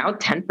 is now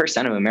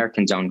 10% of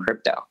Americans own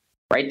crypto,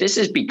 right? This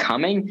is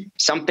becoming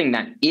something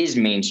that is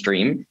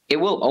mainstream. It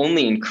will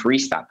only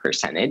increase that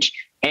percentage.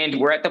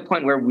 And we're at the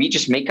point where we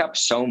just make up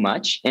so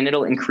much, and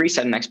it'll increase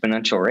at an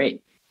exponential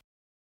rate.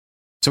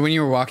 So when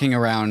you were walking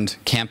around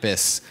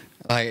campus,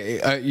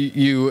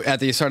 you at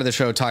the start of the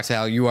show talked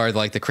how you are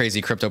like the crazy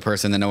crypto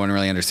person that no one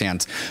really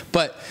understands.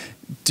 But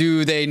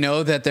do they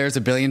know that there's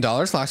 $1 billion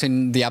locked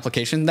in the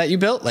application that you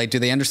built? Like, do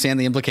they understand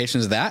the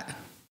implications of that?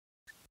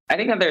 I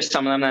think that there's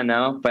some of them that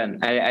know,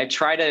 but I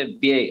try to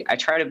be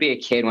a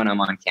kid when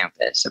I'm on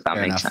campus, if that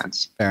makes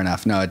sense. Fair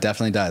enough. No, it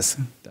definitely does.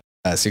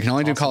 So you can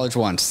only do college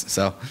once.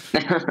 So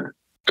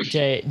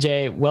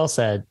Jay, well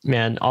said,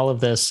 man. All of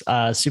this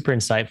super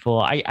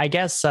insightful. I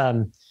guess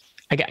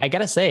I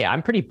gotta say,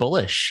 I'm pretty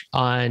bullish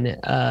on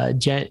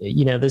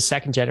the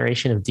second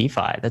generation of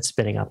DeFi that's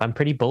spinning up. I'm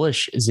pretty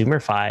bullish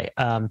Zoomerfi.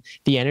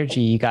 The energy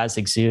you guys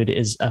exude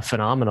is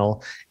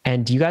phenomenal,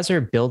 and you guys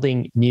are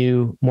building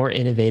new, more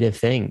innovative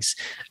things.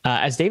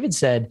 As David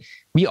said,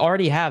 we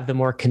already have the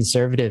more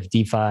conservative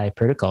DeFi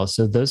protocols.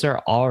 So those are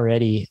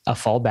already a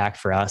fallback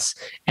for us.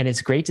 And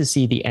it's great to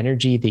see the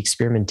energy, the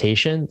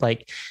experimentation.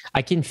 Like,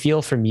 I can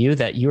feel from you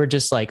that you are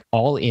just like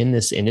all in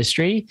this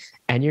industry,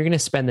 and you're going to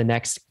spend the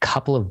next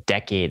couple of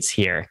decades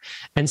here.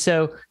 And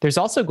so there's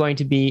also going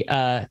to be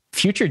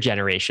future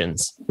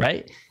generations,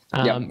 right?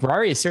 Yep.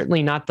 Rari is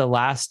certainly not the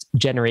last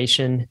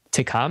generation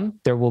to come.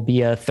 There will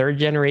be a third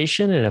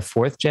generation and a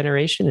fourth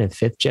generation and a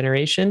fifth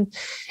generation.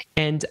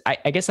 And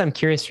I guess I'm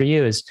curious for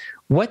you is,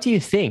 what do you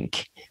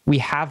think we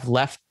have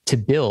left to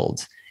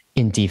build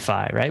in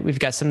DeFi, right? We've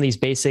got some of these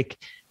basic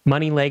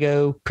money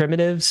Lego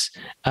primitives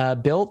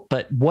built,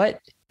 but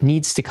what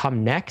needs to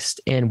come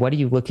next? And what are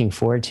you looking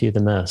forward to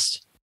the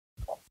most?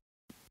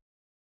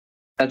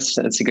 That's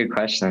a good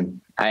question.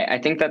 I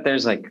think that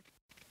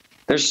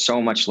there's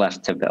so much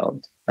left to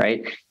build,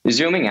 right?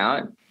 Zooming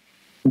out,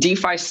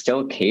 DeFi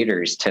still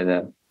caters to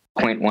the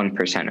 0.1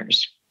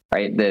 percenters,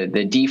 right?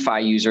 The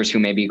DeFi users who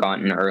maybe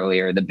gotten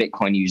earlier, the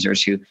Bitcoin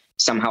users who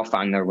somehow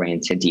found their way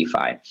into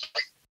DeFi.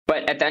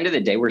 But at the end of the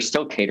day, we're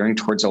still catering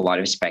towards a lot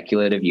of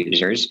speculative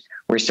users.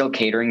 We're still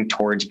catering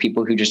towards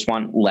people who just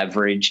want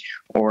leverage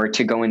or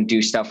to go and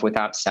do stuff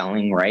without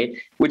selling, right?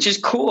 Which is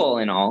cool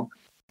and all,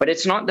 but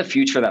it's not the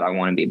future that I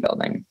want to be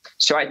building.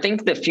 So I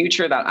think the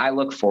future that I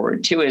look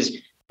forward to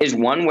is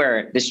one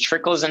where this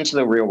trickles into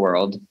the real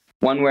world,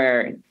 one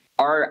where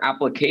our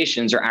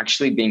applications are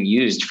actually being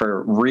used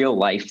for real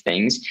life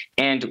things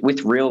and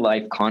with real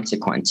life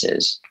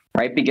consequences,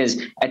 right? Because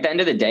at the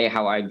end of the day,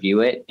 how I view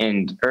it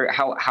or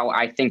how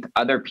I think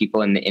other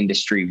people in the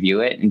industry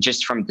view it, and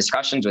just from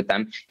discussions with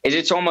them, is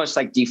it's almost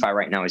like DeFi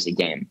right now is a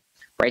game,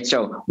 right?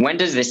 So when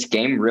does this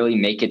game really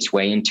make its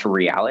way into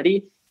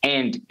reality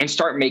and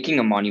start making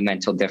a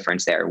monumental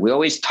difference there? We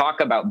always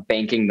talk about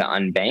banking the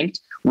unbanked.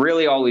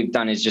 Really, all we've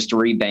done is just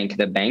rebank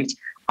the banked.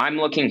 I'm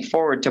looking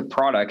forward to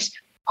products,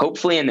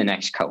 hopefully in the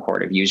next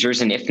cohort of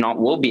users. And if not,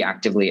 we'll be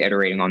actively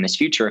iterating on this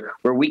future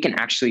where we can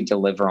actually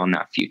deliver on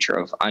that future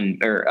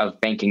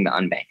of banking the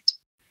unbanked.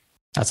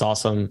 That's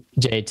awesome.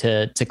 Jay,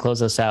 to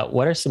close us out,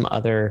 what are some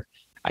other,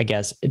 I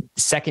guess,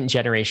 second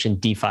generation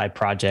DeFi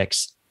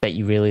projects that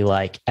you really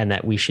like and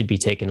that we should be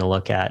taking a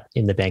look at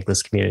in the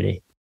bankless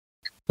community?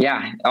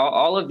 Yeah,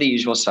 all of the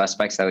usual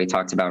suspects that we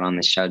talked about on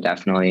the show,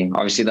 definitely.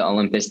 Obviously, the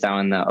Olympus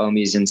DAO and the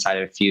Omis inside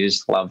of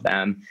Fuse, love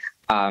them.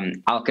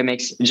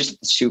 Alchemix,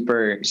 just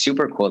super,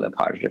 super cool, the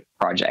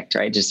project,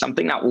 right? Just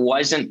something that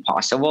wasn't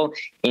possible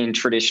in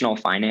traditional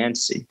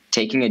finance,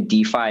 taking a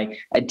DeFi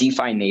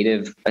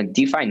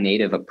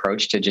native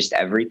approach to just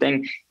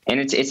everything. And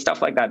it's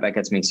stuff like that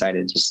gets me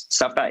excited. Just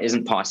stuff that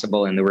isn't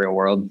possible in the real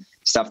world,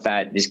 stuff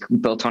that is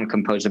built on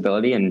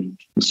composability, and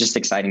it's just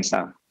exciting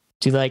stuff.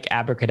 Do you like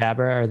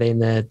Abracadabra? Are they in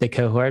the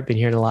cohort? Been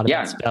hearing a lot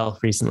about Spell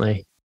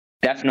recently.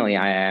 Definitely,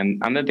 I am.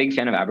 I'm a big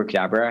fan of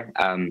Abracadabra.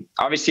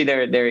 Obviously,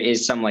 there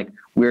is some like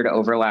weird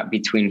overlap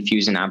between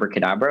Fuse and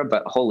Abracadabra,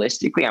 but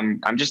holistically,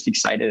 I'm just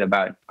excited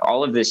about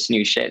all of this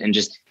new shit and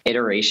just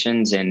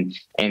iterations and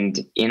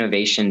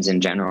innovations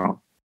in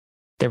general.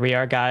 There we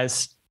are,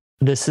 guys.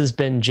 This has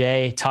been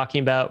Jay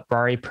talking about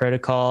Rari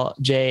Protocol.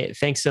 Jay,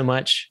 thanks so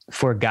much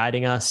for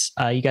guiding us.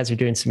 You guys are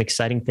doing some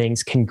exciting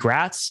things.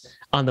 Congrats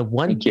on the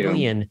 1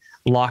 billion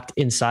locked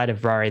inside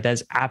of Rari.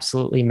 That's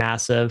absolutely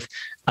massive.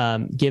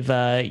 Give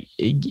our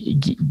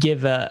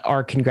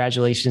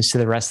congratulations to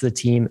the rest of the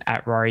team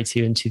at Rari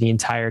too, and to the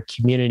entire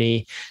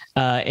community.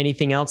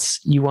 Anything else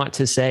you want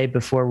to say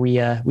before we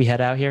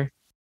head out here?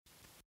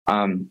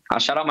 I'll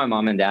shout out my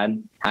mom and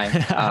dad.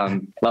 Hi,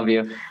 love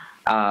you.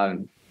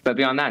 But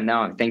beyond that,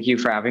 no, thank you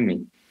for having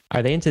me.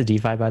 Are they into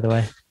DeFi, by the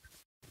way?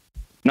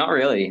 Not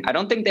really. I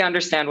don't think they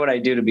understand what I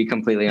do, to be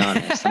completely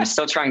honest. I'm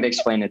still trying to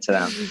explain it to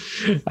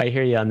them. I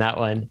hear you on that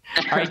one.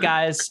 All right,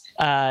 guys.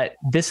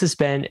 This has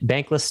been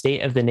Bankless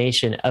State of the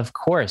Nation. Of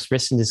course,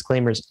 risks and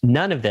disclaimers.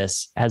 None of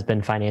this has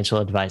been financial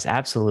advice.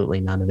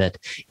 Absolutely none of it.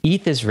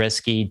 ETH is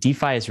risky.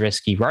 DeFi is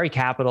risky. Rari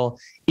Capital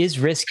is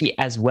risky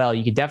as well.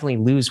 You could definitely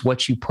lose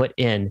what you put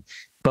in,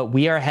 but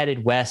we are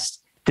headed west.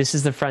 This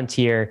is the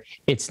frontier.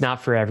 It's not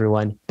for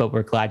everyone, but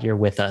we're glad you're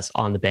with us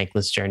on the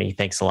Bankless journey.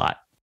 Thanks a lot.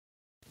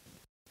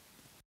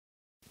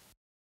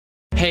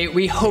 Hey,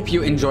 we hope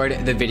you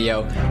enjoyed the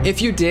video.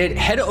 If you did,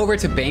 head over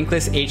to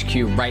Bankless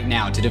HQ right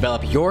now to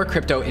develop your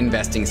crypto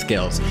investing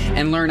skills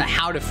and learn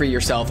how to free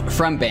yourself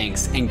from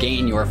banks and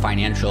gain your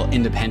financial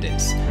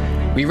independence.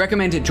 We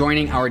recommend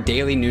joining our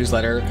daily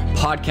newsletter,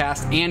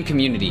 podcast, and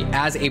community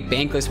as a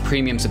Bankless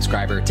Premium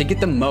subscriber to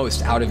get the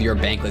most out of your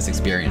Bankless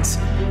experience.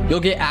 You'll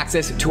get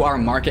access to our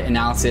market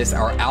analysis,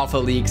 our alpha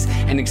leaks,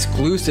 and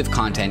exclusive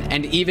content,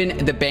 and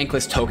even the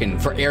Bankless token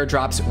for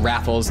airdrops,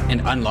 raffles,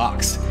 and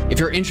unlocks. If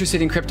you're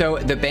interested in crypto,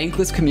 the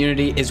Bankless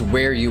community is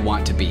where you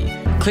want to be.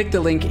 Click the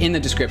link in the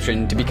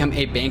description to become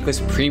a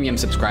Bankless Premium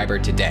subscriber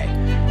today.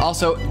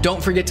 Also,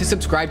 don't forget to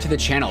subscribe to the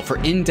channel for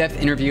in-depth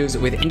interviews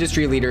with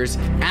industry leaders,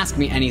 Ask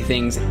Me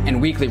Anythings,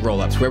 and weekly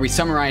roll-ups where we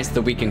summarize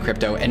the week in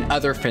crypto and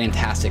other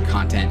fantastic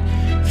content.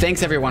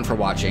 Thanks everyone for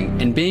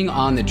watching and being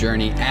on the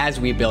journey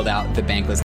as we build out the Bankless